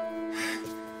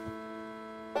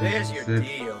 There's your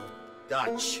Jose. deal,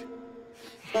 Dutch.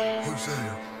 Who's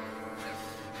there?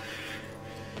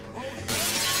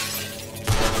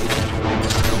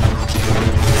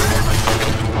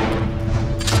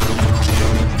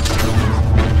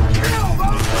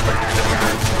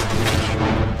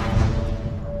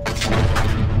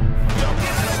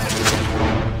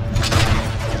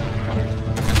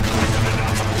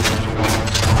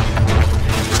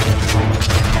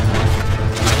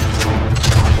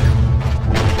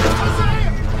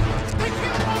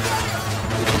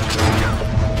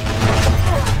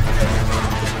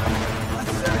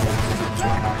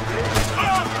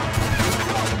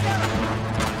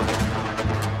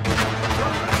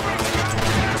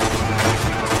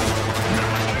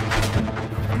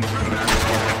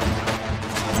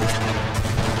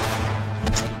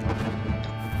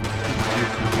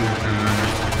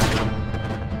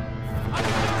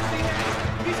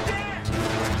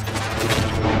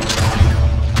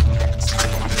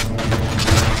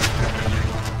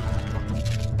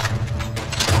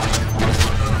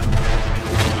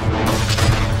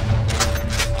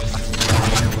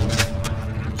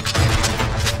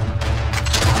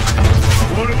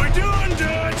 What are we doing,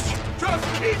 Dutch? Just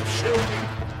keep shooting.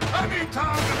 I need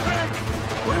time to think.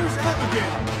 Where's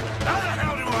Abigail? How the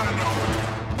hell do I know?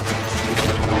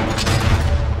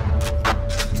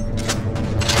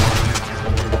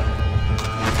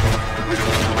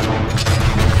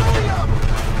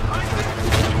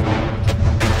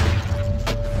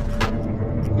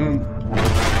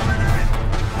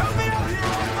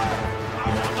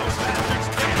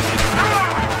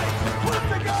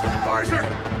 Arthur,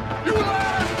 you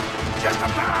alive? Just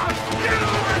about. Get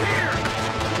over here.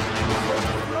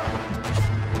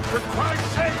 For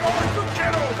Christ's sake.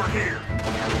 here.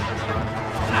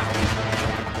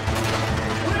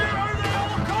 Where are they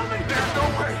all coming? There's no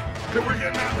way that we're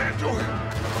getting out that door.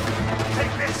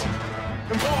 Take this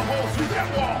and blow a hole through that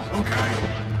wall,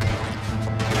 okay?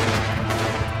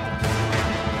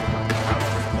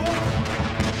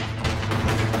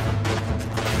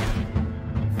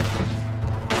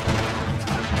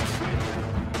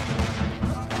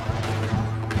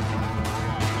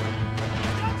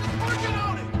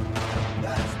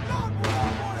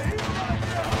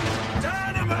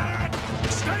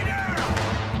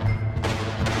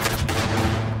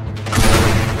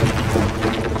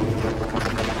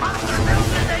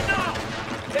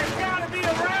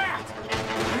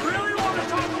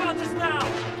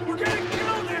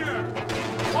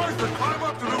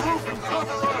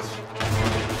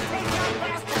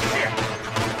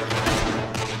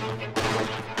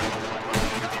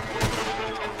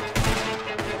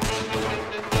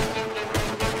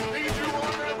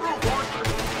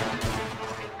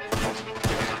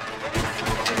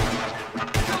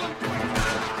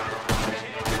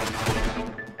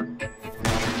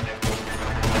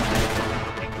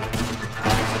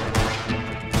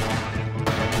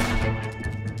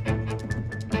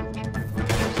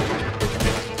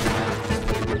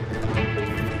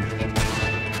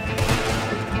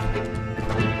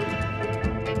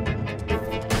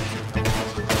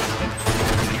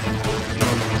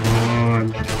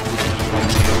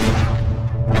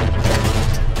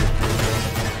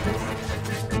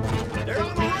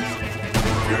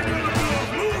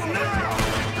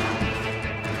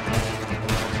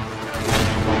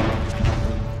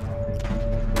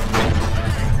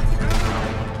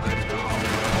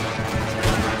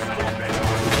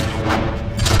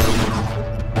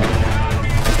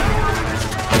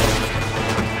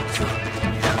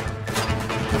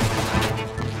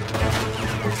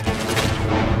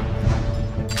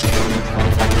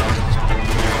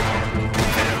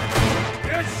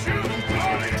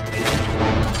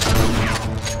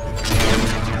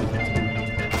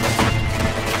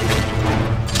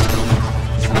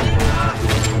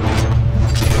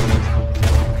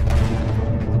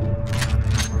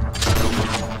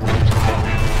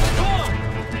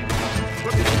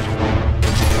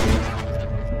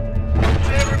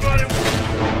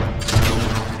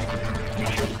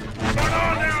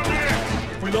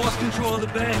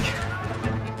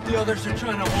 others are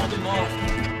trying to hold him off.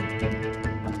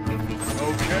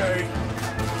 Okay.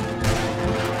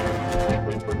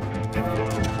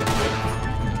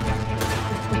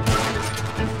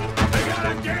 They got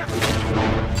him, Jeff!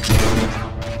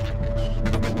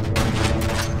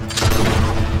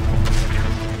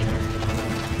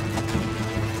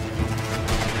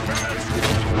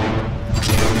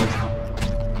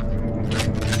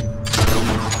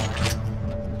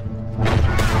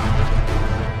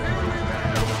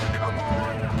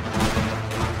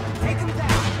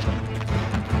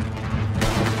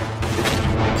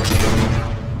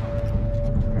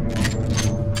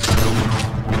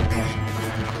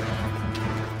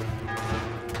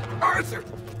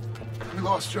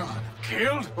 John.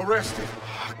 Killed? Arrested.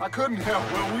 I couldn't help.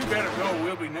 Well, we better go.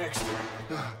 We'll be next.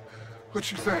 What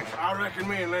you think? I reckon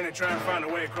me and Lenny try and find a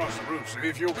way across the roof, so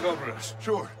if you'll cover us.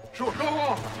 Sure. Go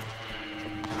on.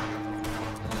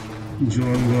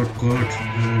 John got caught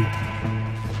and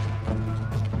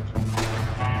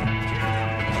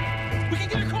We can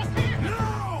get across here!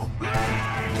 No!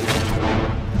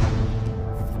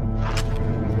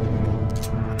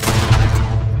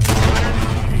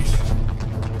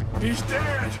 He's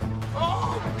dead!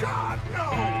 Oh, God,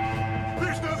 no!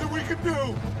 There's nothing we can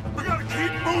do! We gotta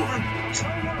keep moving!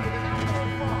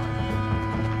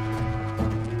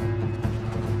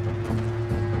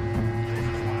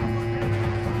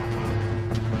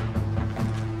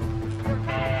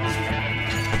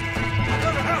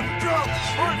 Gonna have to drop!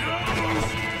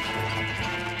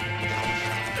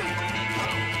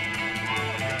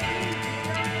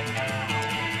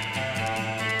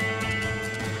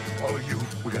 All of you,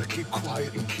 we gotta keep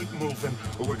quiet and keep moving,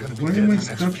 or we're gonna be Why dead am I in the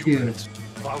next stuck few here? minutes.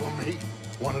 Follow me,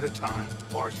 one at a time.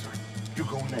 Arthur, you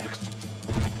go next.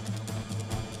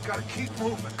 Gotta keep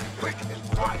moving, quick and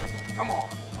quiet. Come on.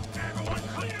 Everyone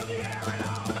clear the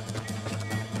area!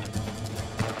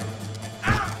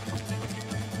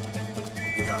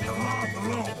 You got the law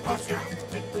alone. Watch out.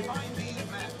 Find these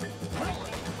men. Find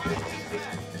these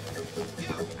men.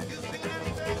 You seen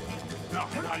anything? No,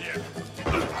 not yet.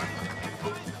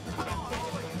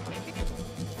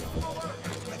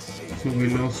 so we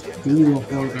lost 2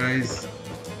 of our guys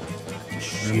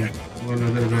and one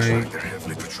other guy They're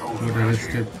heavily patrolled got around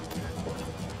arrested. here.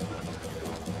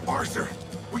 Arthur,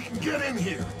 we can get in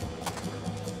here.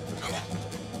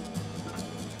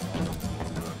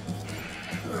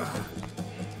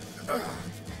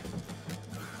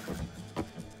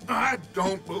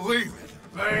 don't believe it.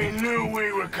 They knew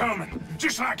we were coming.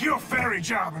 Just like your ferry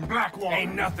job in Blackwater.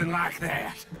 Ain't nothing like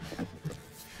that.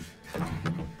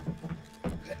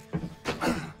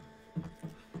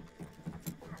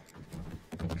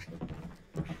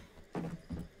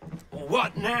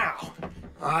 What now?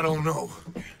 I don't know.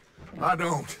 I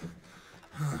don't.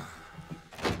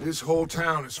 This whole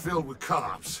town is filled with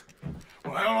cops.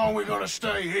 Well, how long are we gonna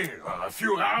stay here? A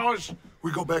few hours?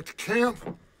 We go back to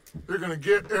camp? They're gonna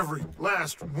get every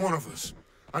last one of us.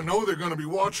 I know they're gonna be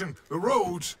watching the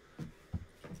roads.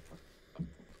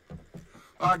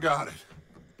 I got it.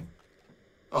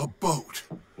 A boat.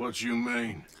 What you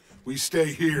mean? We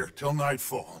stay here till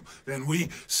nightfall. Then we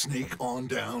sneak on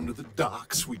down to the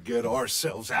docks. We get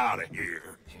ourselves out of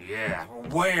here. Yeah,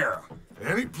 where?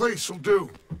 Any place will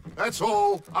do. That's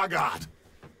all I got.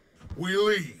 We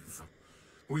leave.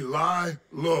 We lie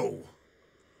low.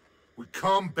 We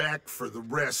come back for the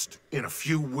rest in a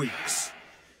few weeks.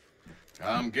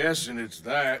 I'm guessing it's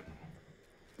that.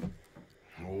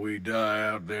 We die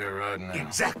out there right now.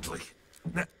 Exactly.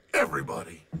 Now,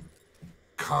 everybody,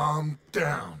 calm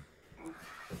down.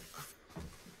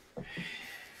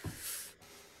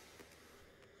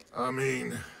 I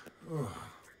mean...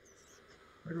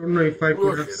 I don't know if I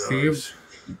could have saved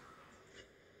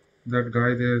that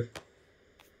guy there.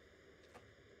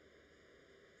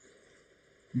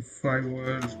 If I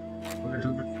was a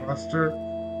little bit faster,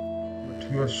 but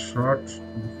he was shot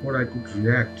before I could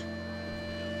react.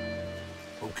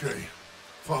 Okay,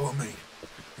 follow me,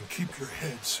 and keep your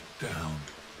heads down.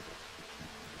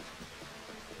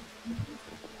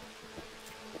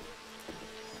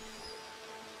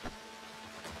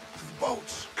 To the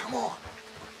boats, come on.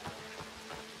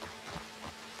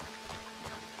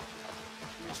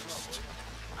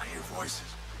 I hear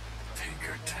voices.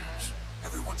 Pinkertons.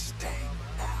 Everyone stay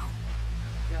now.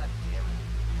 God damn it.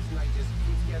 This night just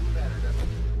keeps getting better, doesn't it?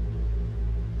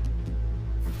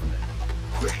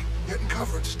 Quick, get in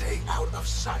cover and stay out of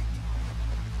sight.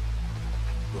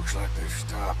 Looks like they've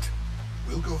stopped.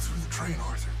 We'll go through the train,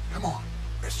 Arthur. Come on,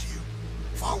 rest of you.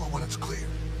 Follow when it's clear.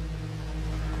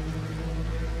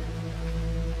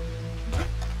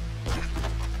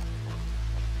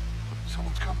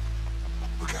 Someone's coming.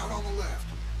 Look out on the left.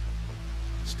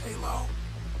 Stay low.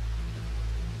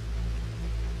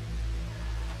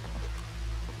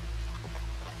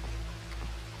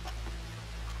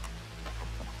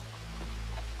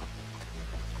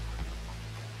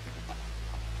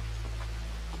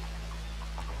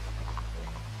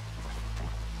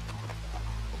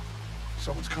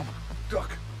 Someone's coming.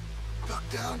 Duck. Duck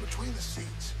down between the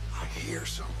seats. I hear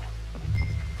someone.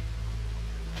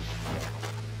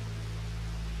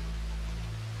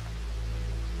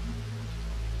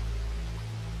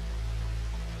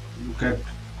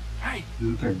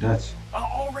 Look at Dutch. I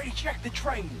already checked the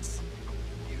trains.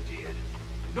 You did?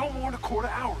 No more than a quarter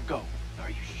hour ago. Are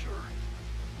you sure?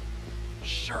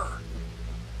 Sure.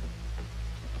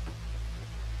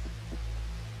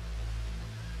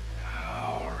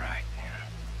 All right.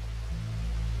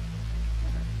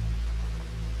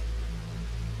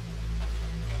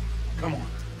 Come on.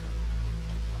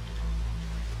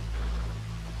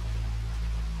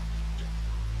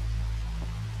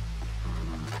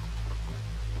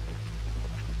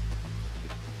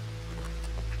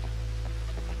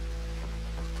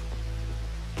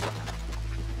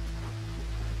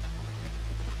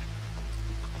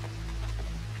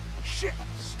 Shit!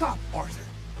 Stop, Arthur!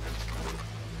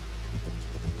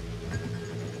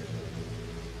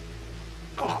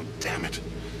 Oh, damn it.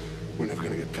 We're never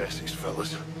gonna get past these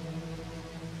fellas.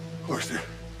 Arthur,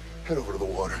 head over to the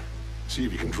water. See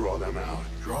if you can draw them out.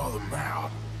 Draw them out?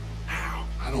 How?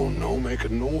 I don't know. Make a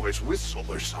noise. Whistle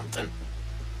or something.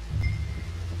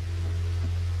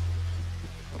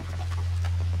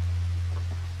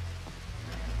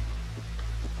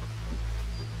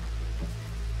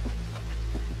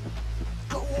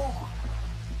 Go on.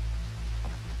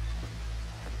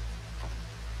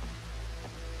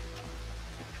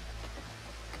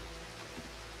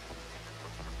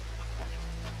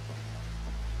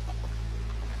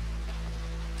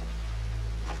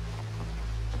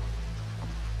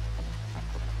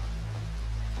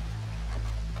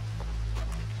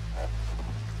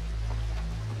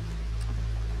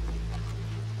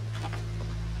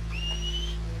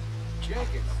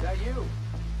 Jenkins, is that you?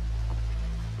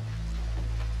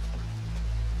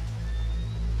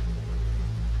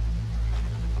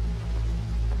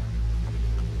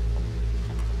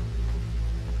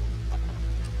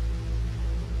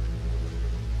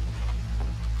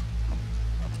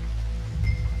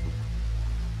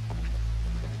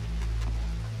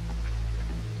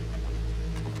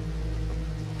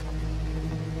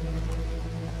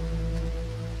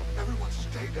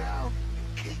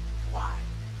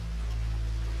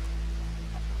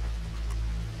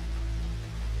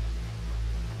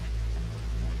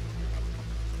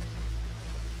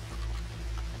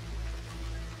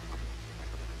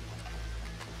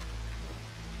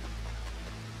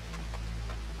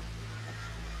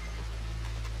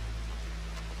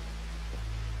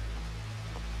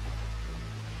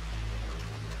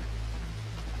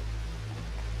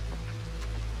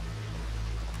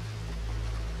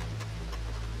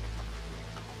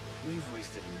 You've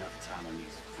wasted enough time on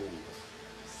these fools.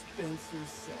 Spencer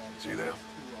said. See them?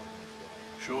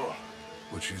 Sure.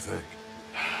 What you think?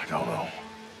 I don't know.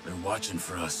 They're watching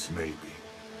for us. Maybe.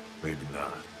 Maybe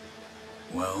not.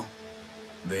 Well,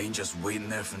 they ain't just waiting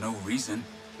there for no reason.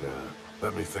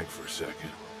 Let me think for a second.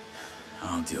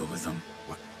 I'll deal with them.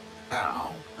 What?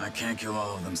 How? I can't kill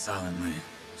all of them silently,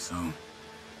 so...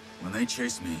 when they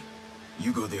chase me,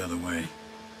 you go the other way.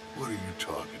 What are you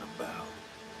talking about?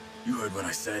 You heard what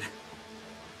I said.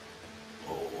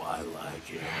 Oh, I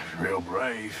like it. Real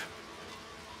brave.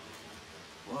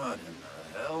 What in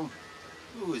the hell?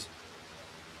 Who is...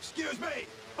 Excuse me,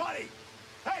 buddy!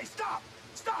 Hey, stop!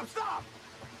 Stop, stop!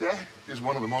 That is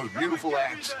one of the most beautiful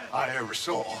acts I ever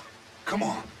saw. Come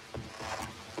on.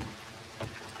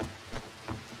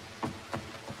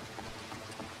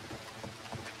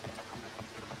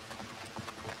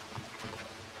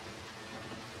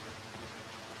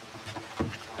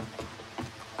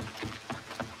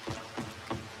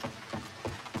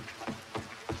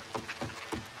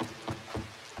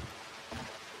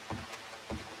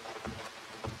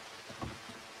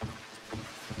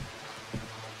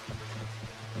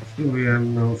 So we have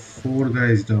now 4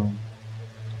 guys down.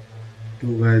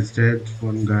 2 guys dead,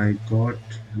 1 guy caught,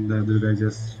 and the other guy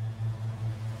just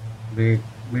made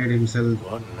himself,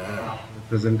 What now?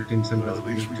 presented himself Well, as at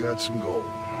least we got some gold.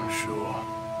 I'm sure.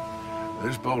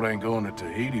 This boat ain't going to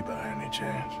Tahiti by any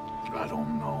chance. I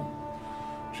don't know.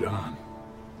 John,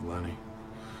 Lenny,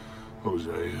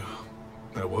 Hosea,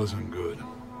 that wasn't good.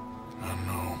 I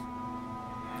know.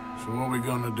 So what we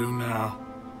gonna do now?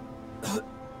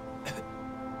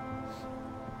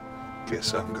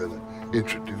 Guess I'm gonna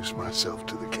introduce myself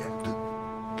to the captain.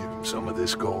 Give him some of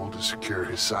this gold to secure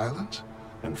his silence,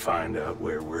 And find out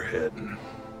where we're heading.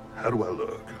 how do I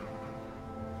look?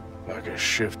 Like a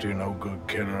shifty, no-good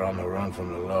killer on the run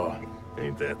from the law.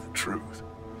 Ain't that the truth?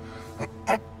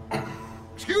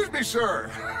 Excuse me, sir.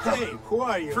 Hey, who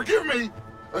are you? Forgive me,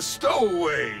 a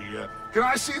stowaway. Can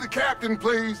I see the captain,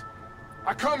 please?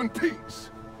 I come in peace.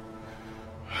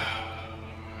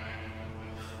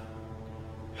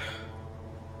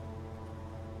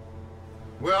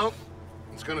 Well,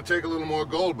 it's gonna take a little more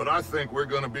gold, but I think we're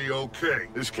gonna be okay.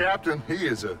 This captain, he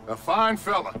is a fine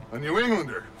fella, a New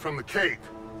Englander from the Cape.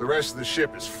 The rest of the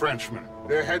ship is Frenchmen.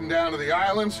 They're heading down to the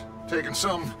islands, taking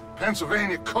some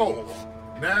Pennsylvania coal.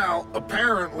 Now,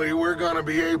 apparently, we're gonna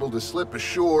be able to slip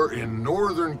ashore in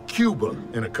northern Cuba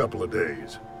in a couple of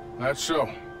days. That's so.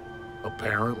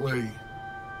 Apparently.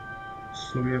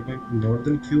 So we are going to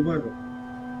northern Cuba.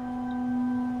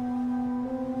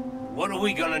 What are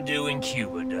we gonna do in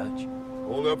Cuba, Dutch?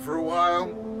 Hold up for a while,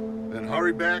 then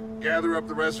hurry back, gather up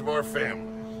the rest of our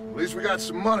family. At least we got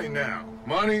some money now.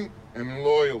 Money and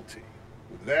loyalty.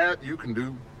 With that, you can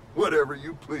do whatever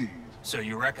you please. So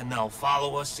you reckon they'll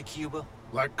follow us to Cuba?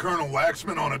 Like Colonel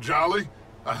Waxman on a jolly?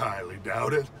 I highly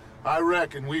doubt it. I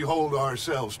reckon we hold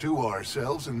ourselves to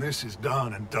ourselves, and this is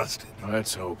done and dusted.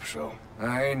 Let's hope so.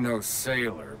 I ain't no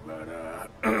sailor, but,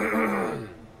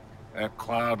 that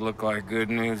cloud look like good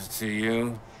news to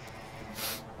you?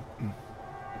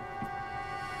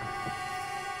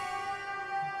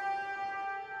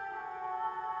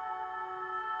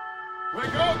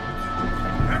 Wake up!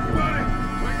 Everybody!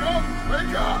 Wake up!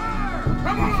 Wake up!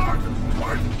 Come on, Arthur!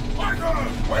 Arthur!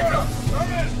 Wake up!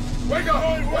 Come in! Wake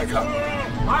up! Wake up!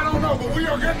 I don't know, but we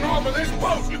are getting off of this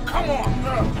boat! You come on!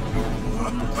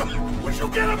 Would you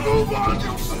get a move on,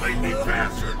 you sleepy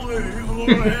bastard? Please, go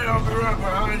ahead, I'll be right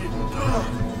behind you.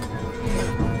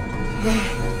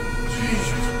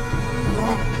 Jesus.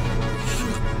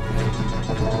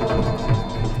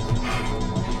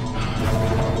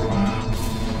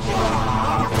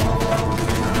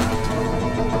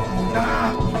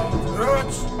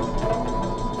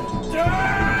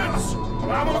 Dance!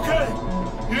 I'm okay.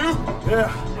 You? Yeah.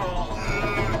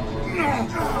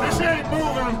 This ain't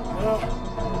moving.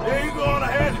 Yeah, you go on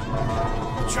ahead.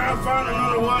 Try and find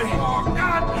another way. Oh,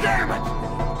 God damn it!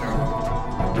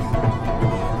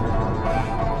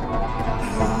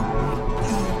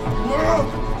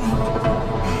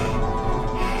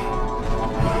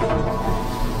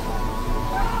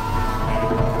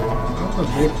 How the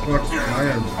boat got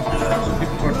fired? It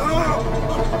got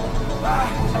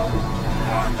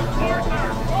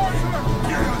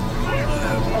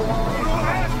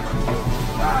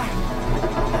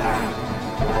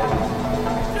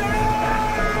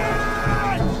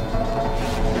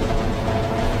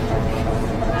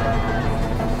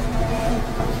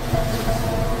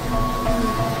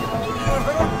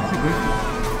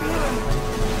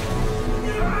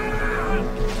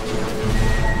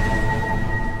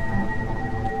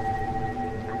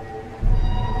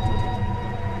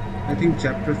think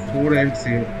chapter 4 ends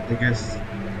here, I guess.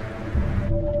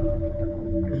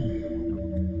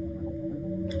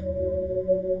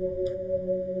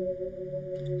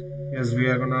 Yes, we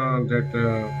are gonna get,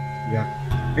 yeah,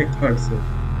 I thought so.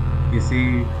 किसी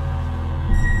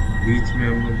बीच में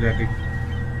हम लोग जाके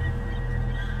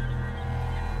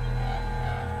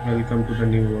welcome to the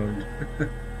new world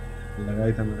लगा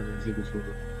ही था मेरे को इसी कुछ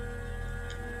होगा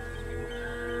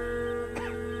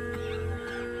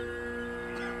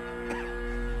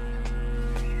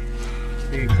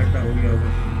इकट्ठा हो गया होगा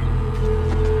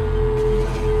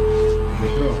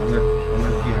देख लो हालत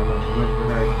हालत की हालत हालत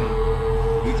पूरा एकदम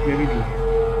बीच में भी नहीं है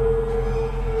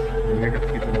नेगेटिव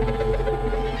की तरफ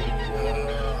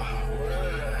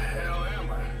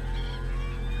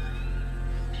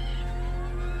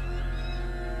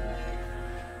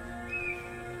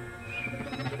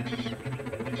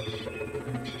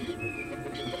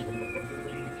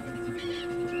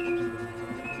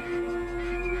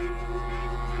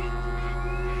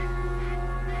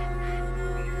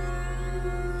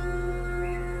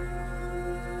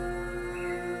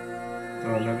तो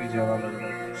अलग ही जगह लग रहा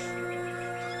है कुछ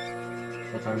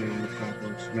पता नहीं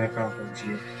मैं कहाँ पहुँच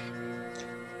गया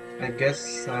I guess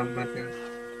I'm at a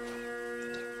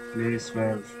place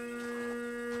where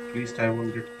at least I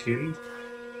won't get killed.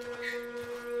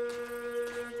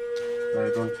 I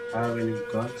don't have any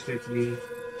guns with me.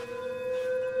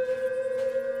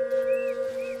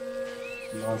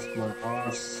 Lost my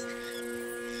horse,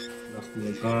 lost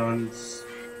my guns,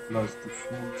 lost the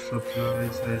food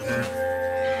supplies I had.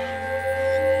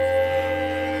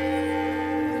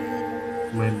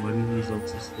 My money is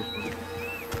also stolen.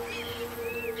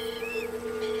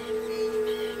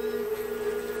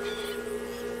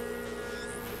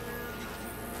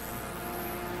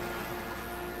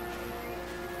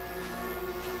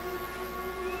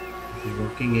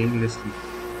 Working aimlessly.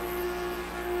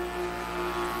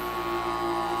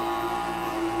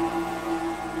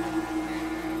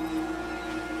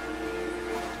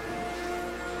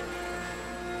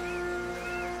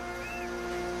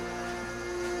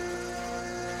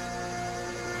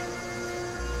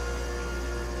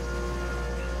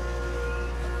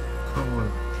 Come on.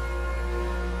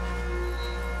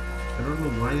 I don't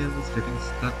know why I was getting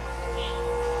stuck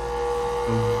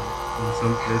in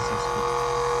some places.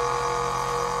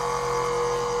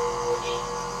 But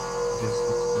yes,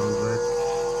 that's all right.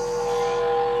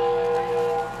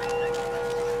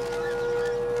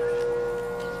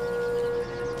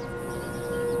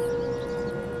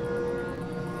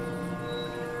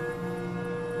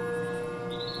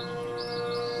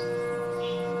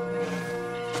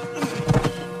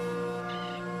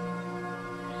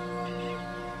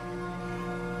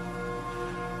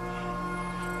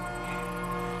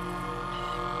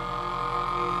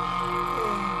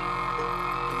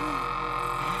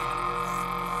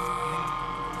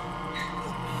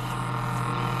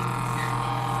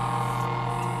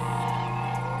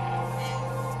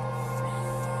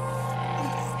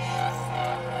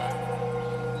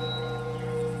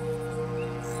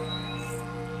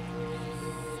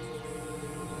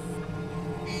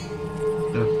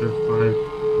 Chapter 5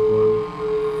 1.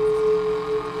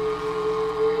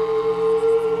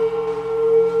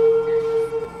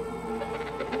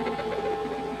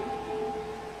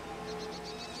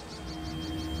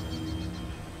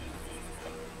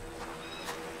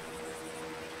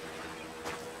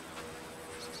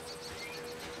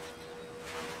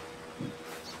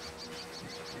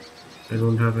 I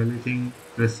don't have anything.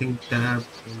 Pressing tab,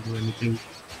 don't do anything.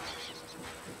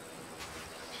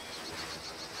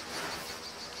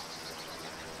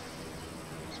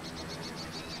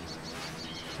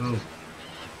 Oh,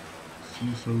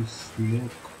 see some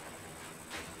smoke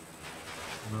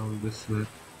around this way.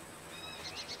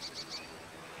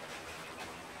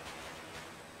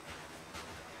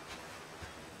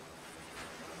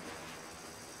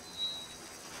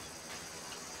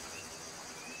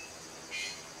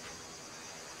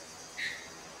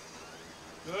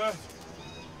 Good.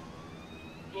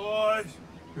 Boys.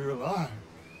 You're alive.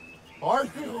 Are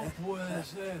you?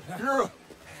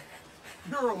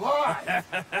 You're alive.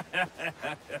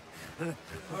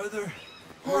 Arthur,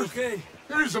 Okay.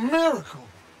 It is a miracle.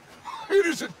 It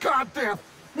is a goddamn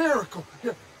miracle.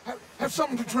 Here, have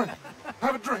something to drink.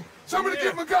 Have a drink. Somebody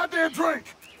give him a goddamn drink.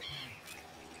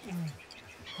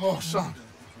 Oh, son.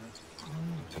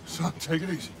 Son, take it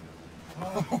easy.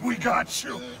 We got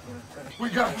you. We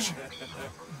got you.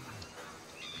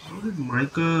 How did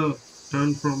Micah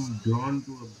turn from blonde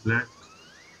to a black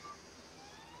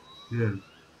hair?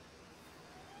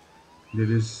 Did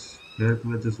his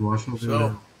haircut just wash off in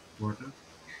the water?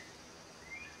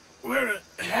 Where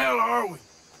the hell are we?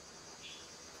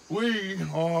 We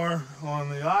are on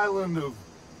the island of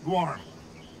Guam.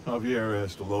 Javier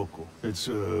asked a local. It's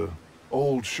a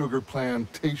old sugar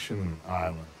plantation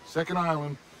island. Second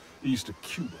island east of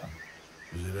Cuba.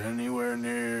 Is it anywhere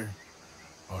near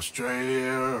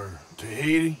Australia or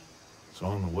Tahiti? It's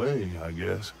on the way, I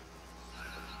guess.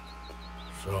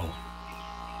 So,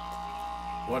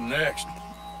 what next?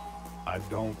 I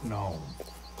don't know.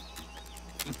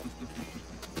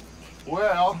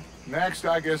 Well, next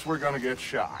I guess we're gonna get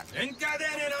shot.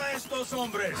 Encadenen a estos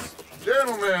hombres.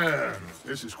 Gentlemen,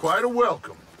 this is quite a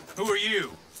welcome. Who are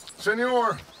you?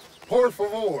 Senor, por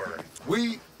favor,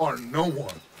 we are no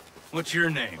one. What's your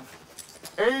name?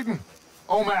 Aiden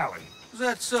O'Malley. Is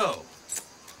that so?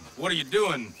 What are you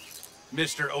doing,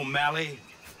 Mr. O'Malley?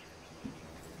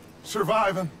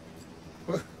 Surviving.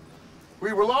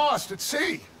 We were lost at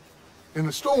sea, in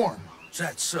the storm. Is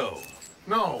that so?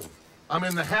 No, I'm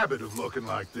in the habit of looking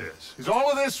like this. Is all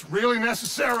of this really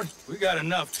necessary? We got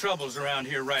enough troubles around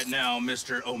here right now,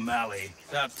 Mr. O'Malley,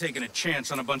 without taking a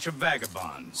chance on a bunch of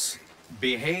vagabonds.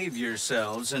 Behave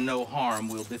yourselves and no harm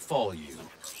will befall you.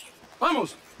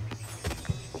 Vamos!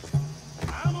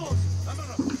 Vamos!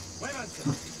 Vámonos! Muévanse!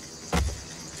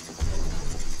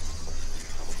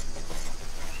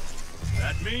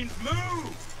 That means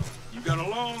move! You got a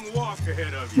long walk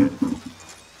ahead of you.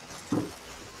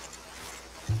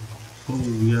 Oh,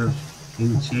 we are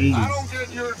in chains. I don't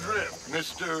get your drift,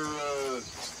 Mr.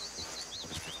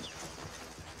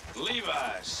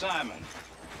 Levi Simon,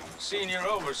 senior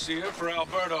overseer for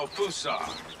Alberto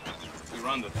Fusar. We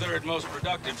run the third most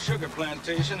productive sugar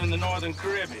plantation in the Northern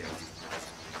Caribbean.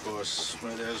 Of course,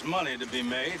 where there's money to be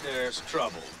made, there's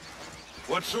trouble.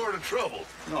 What sort of trouble?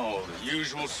 No, the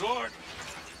usual sort.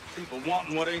 People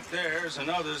wanting what ain't theirs and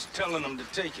others telling them to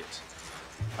take it.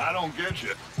 I don't get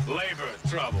you. Labor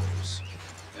troubles.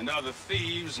 And other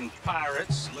thieves and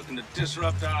pirates looking to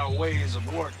disrupt our ways of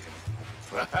working.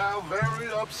 How very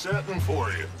upsetting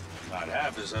for you. Not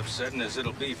half as upsetting as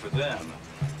it'll be for them.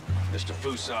 Mr.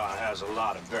 Fusar has a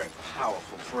lot of very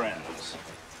powerful friends.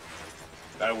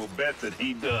 I will bet that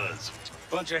he does.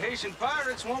 Bunch of Haitian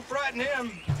pirates won't frighten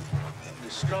him. They'll be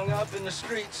strung up in the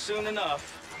streets soon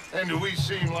enough. And do we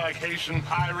seem like Haitian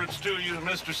pirates to you,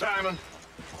 Mr. Simon?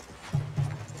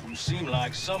 You seem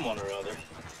like someone or other.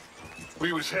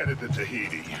 We was headed to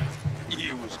Tahiti.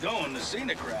 You was going to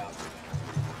scenic route.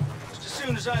 Just as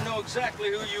soon as I know exactly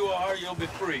who you are, you'll be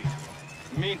free.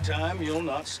 In the meantime, you'll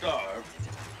not starve.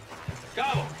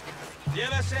 Cabo,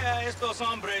 llévese a estos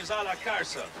hombres a la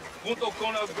cárcel, junto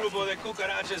con el grupo de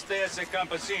cucarachas de ese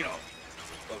campesino.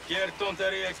 Cualquier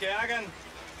tontería que hagan,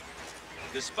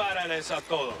 dispárales a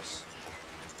todos.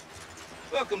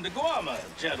 Welcome to Guam,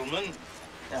 gentlemen.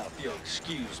 Now, if you'll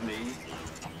excuse me.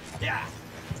 Yeah!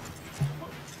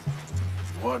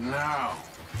 What now,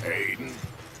 Aiden?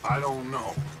 I don't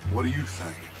know. What do you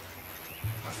think?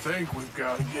 I think we've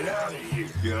got to get out of here.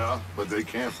 Yeah, but they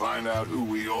can't find out who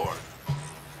we are.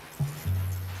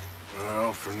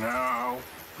 Well, for now,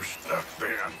 we're stuck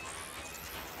then.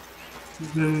 You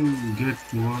can get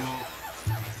one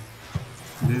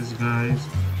of these guys.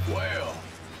 Well,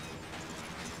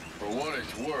 for what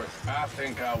it's worth, I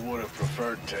think I would have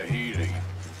preferred Tahiti.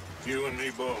 You and me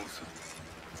both.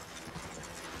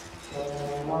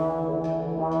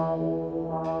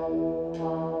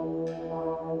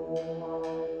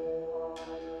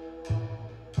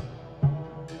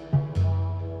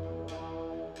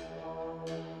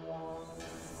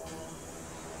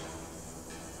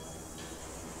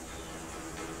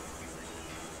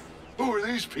 Who are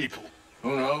these people?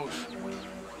 Who knows?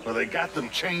 Well, they got them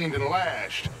chained and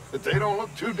lashed, but they don't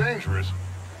look too dangerous.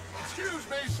 Excuse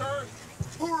me, sir.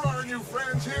 Who are our new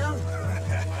friends here?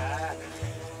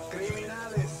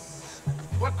 Criminales.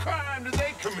 What crime did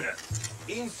they commit?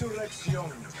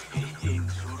 Insurrección.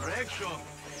 Insurrection?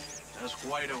 That's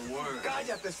quite a word.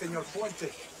 Cállate, señor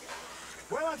Fuente.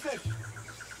 Muévanse.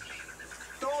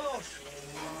 Todos.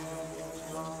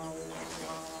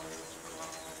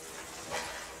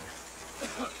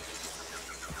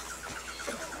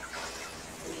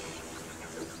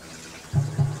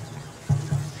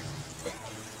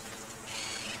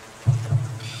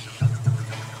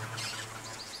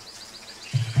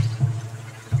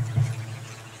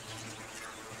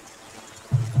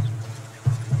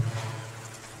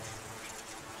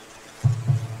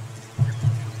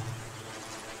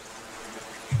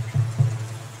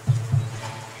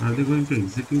 Are they going to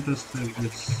execute us like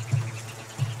this?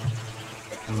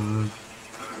 I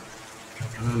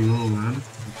don't know, man.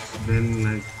 It's been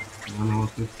like 1 hour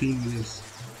 15 minutes.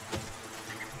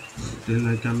 Still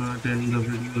I cannot end the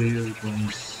video here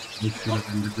because I should have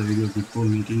ended the video before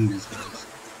meeting these guys.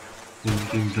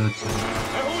 Meeting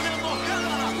Dutch.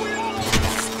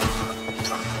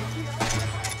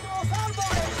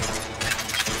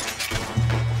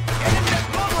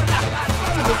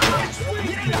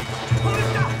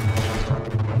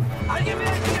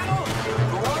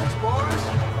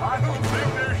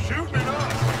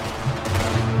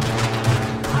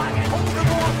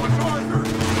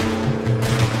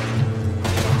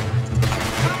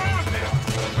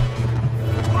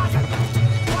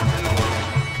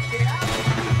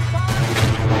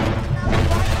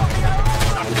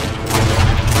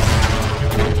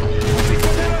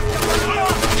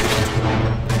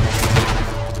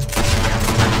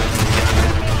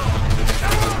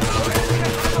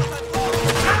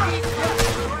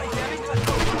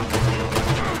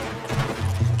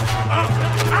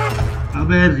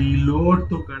 अबे reload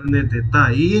तो करने देता,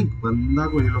 एक बंदा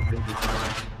को ये लोग नहीं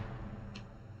देता।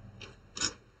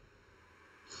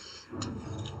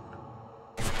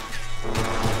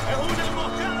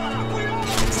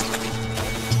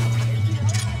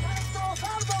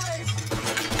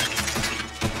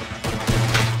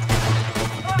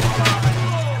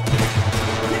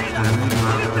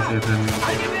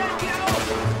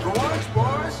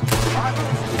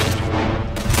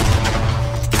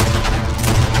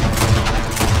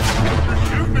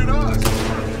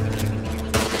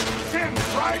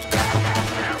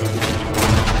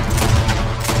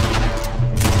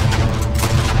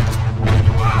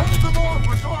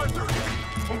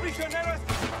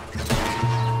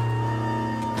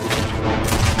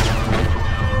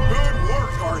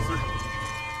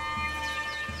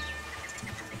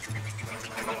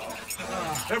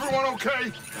 Everyone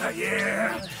okay?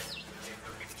 Yeah.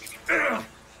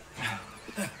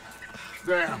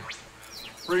 Damn.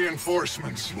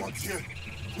 Reinforcements.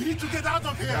 We need to get out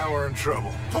of here. Now we're in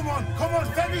trouble. Come on,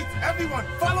 very vite, everyone,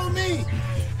 follow me.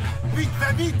 Vite,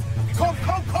 very vite. Come.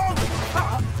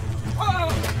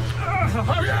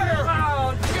 Javier!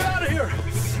 Get out of here!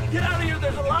 Get out of here,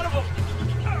 there's a lot of them!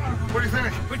 What do you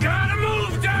think? We gotta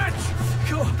move, Dutch!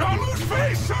 Don't lose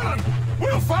face, son!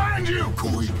 We'll find you!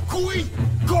 Cooey!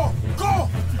 Go!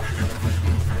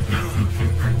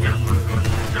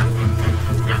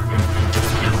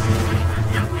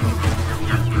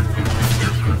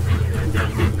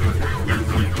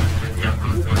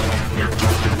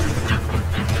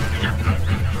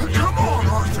 Come on,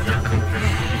 Arthur!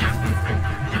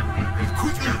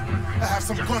 Quickly! I have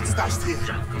some guns stashed here.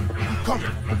 Come!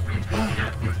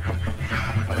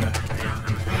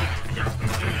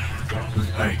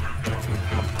 Hey!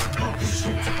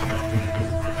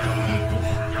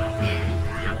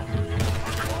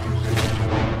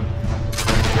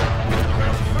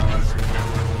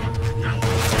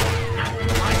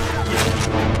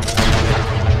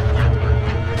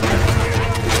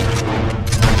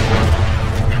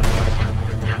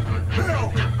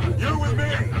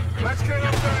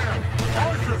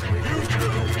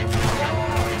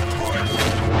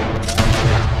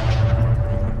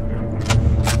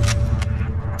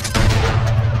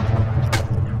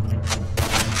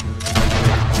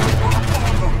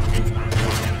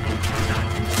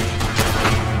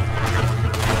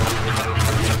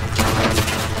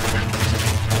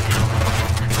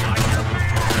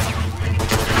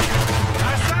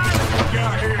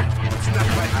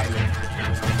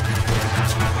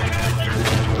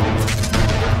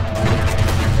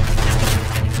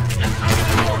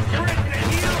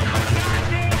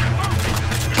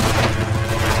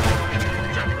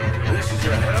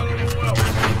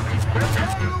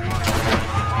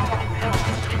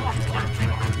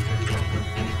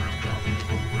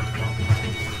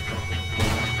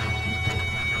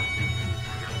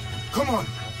 Come on,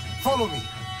 follow me.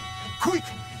 Quick!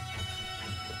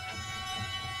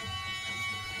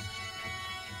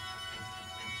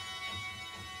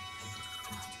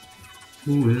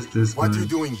 Who is this What guy? are you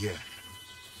doing here?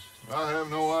 I have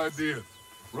no idea.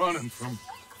 Running from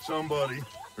somebody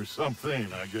or something,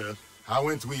 I guess. How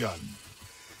went we on?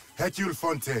 Hercule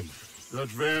Fontaine. Dutch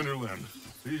Vanderland.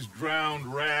 These drowned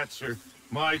rats are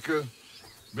Micah,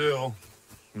 Bill,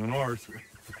 and Arthur.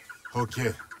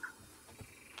 Okay.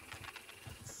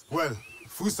 Well,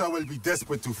 Fusa will be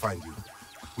desperate to find you.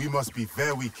 We must be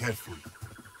very careful.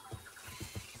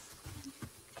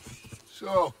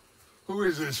 So, who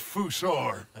is this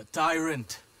Fusar? A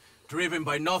tyrant, driven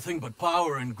by nothing but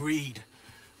power and greed.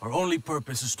 Our only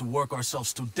purpose is to work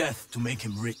ourselves to death to make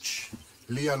him rich.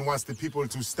 Leon wants the people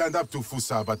to stand up to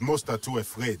Fusa, but most are too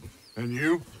afraid. And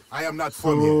you? I am not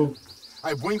from here.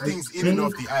 I bring things in and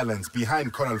off the islands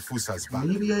behind Colonel Fusa's back.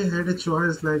 Maybe I had a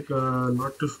choice, like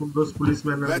not to shoot those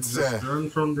policemen and just run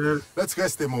from there. Let's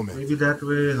rest a moment. Maybe that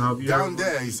way, Javier. Down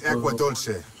there is Agua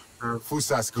Dulce,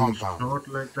 Fusa's compound.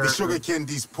 Like that. The sugarcane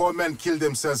these poor men kill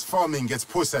themselves farming gets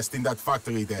processed in that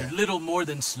factory there. They're little more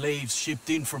than slaves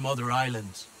shipped in from other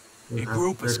islands. A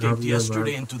group escaped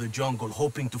yesterday into the jungle,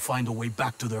 hoping to find a way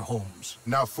back to their homes.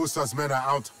 Now Fusa's men are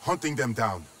out hunting them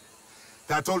down.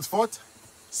 That old fort?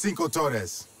 Cinco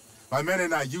Torres. My men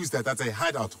and I use that as a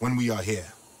hideout when we are here.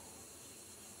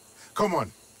 Come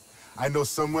on. I know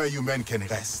somewhere you men can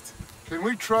rest. Can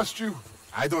we trust you?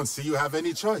 I don't see you have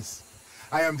any choice.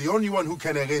 I am the only one who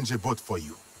can arrange a boat for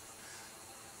you.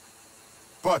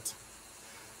 But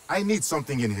I need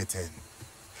something in return.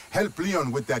 Help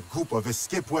Leon with that group of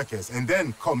escaped workers, and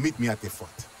then come meet me at the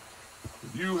fort.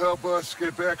 If you help us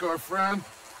get back our friend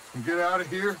and get out of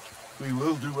here, we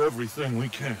will do everything we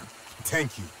can.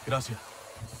 Thank you. Gracias.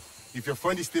 If your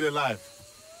friend is still alive,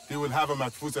 they will have him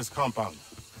at Fusa's compound.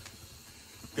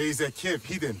 There is a cave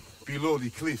hidden below the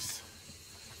cliffs.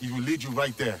 It will lead you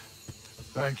right there.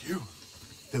 Thank you.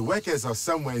 The workers are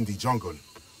somewhere in the jungle.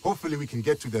 Hopefully we can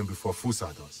get to them before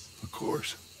Fusa does. Of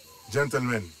course.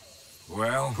 Gentlemen.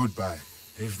 Well, goodbye.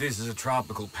 If this is a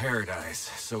tropical paradise,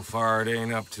 so far it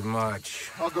ain't up to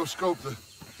much. I'll go scope the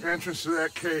entrance to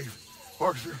that cave.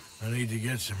 Arthur? I need to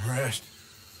get some rest.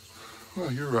 Well,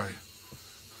 you're right.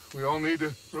 We all need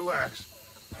to relax.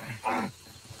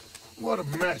 What a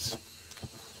mess.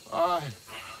 I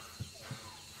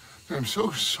am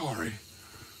so sorry,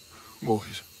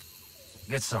 boys.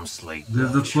 Get some sleep. This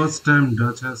is the first time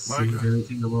Dutch has said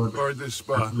anything about guard this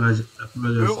spot.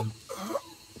 apologizing.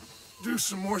 Do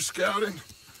some more scouting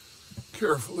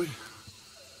carefully.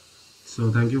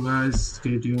 So thank you guys.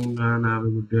 Stay tuned and have a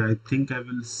good day. I think I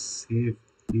will save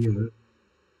here.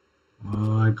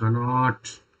 I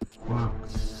cannot. Fuck.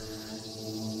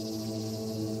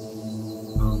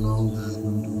 How long this is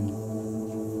going to be?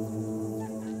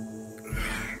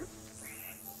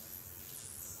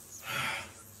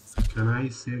 Can I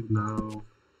save now?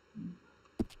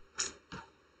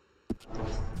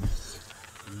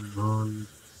 Gone.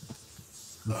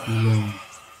 I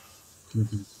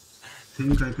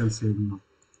think I can save now.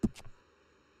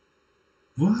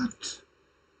 What?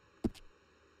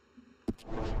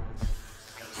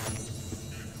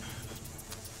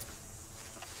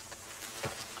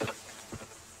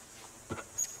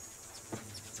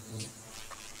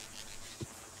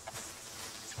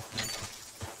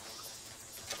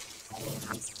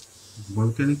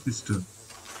 Volcanic pistol.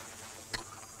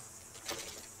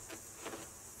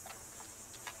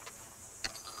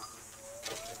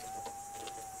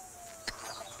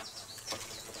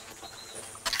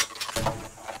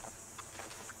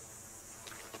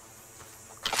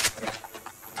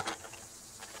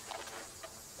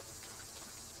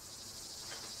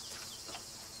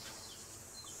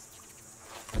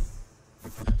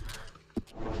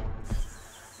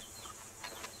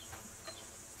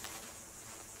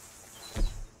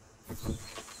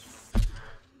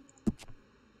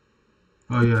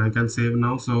 Oh yeah, I can save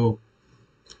now. So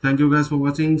thank you guys for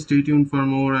watching. Stay tuned for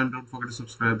more and don't forget to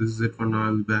subscribe. This is it for now.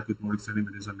 I'll be back with more exciting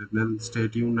videos. Until then, stay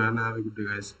tuned and have a good day,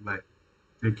 guys. Bye.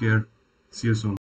 Take care. See you soon.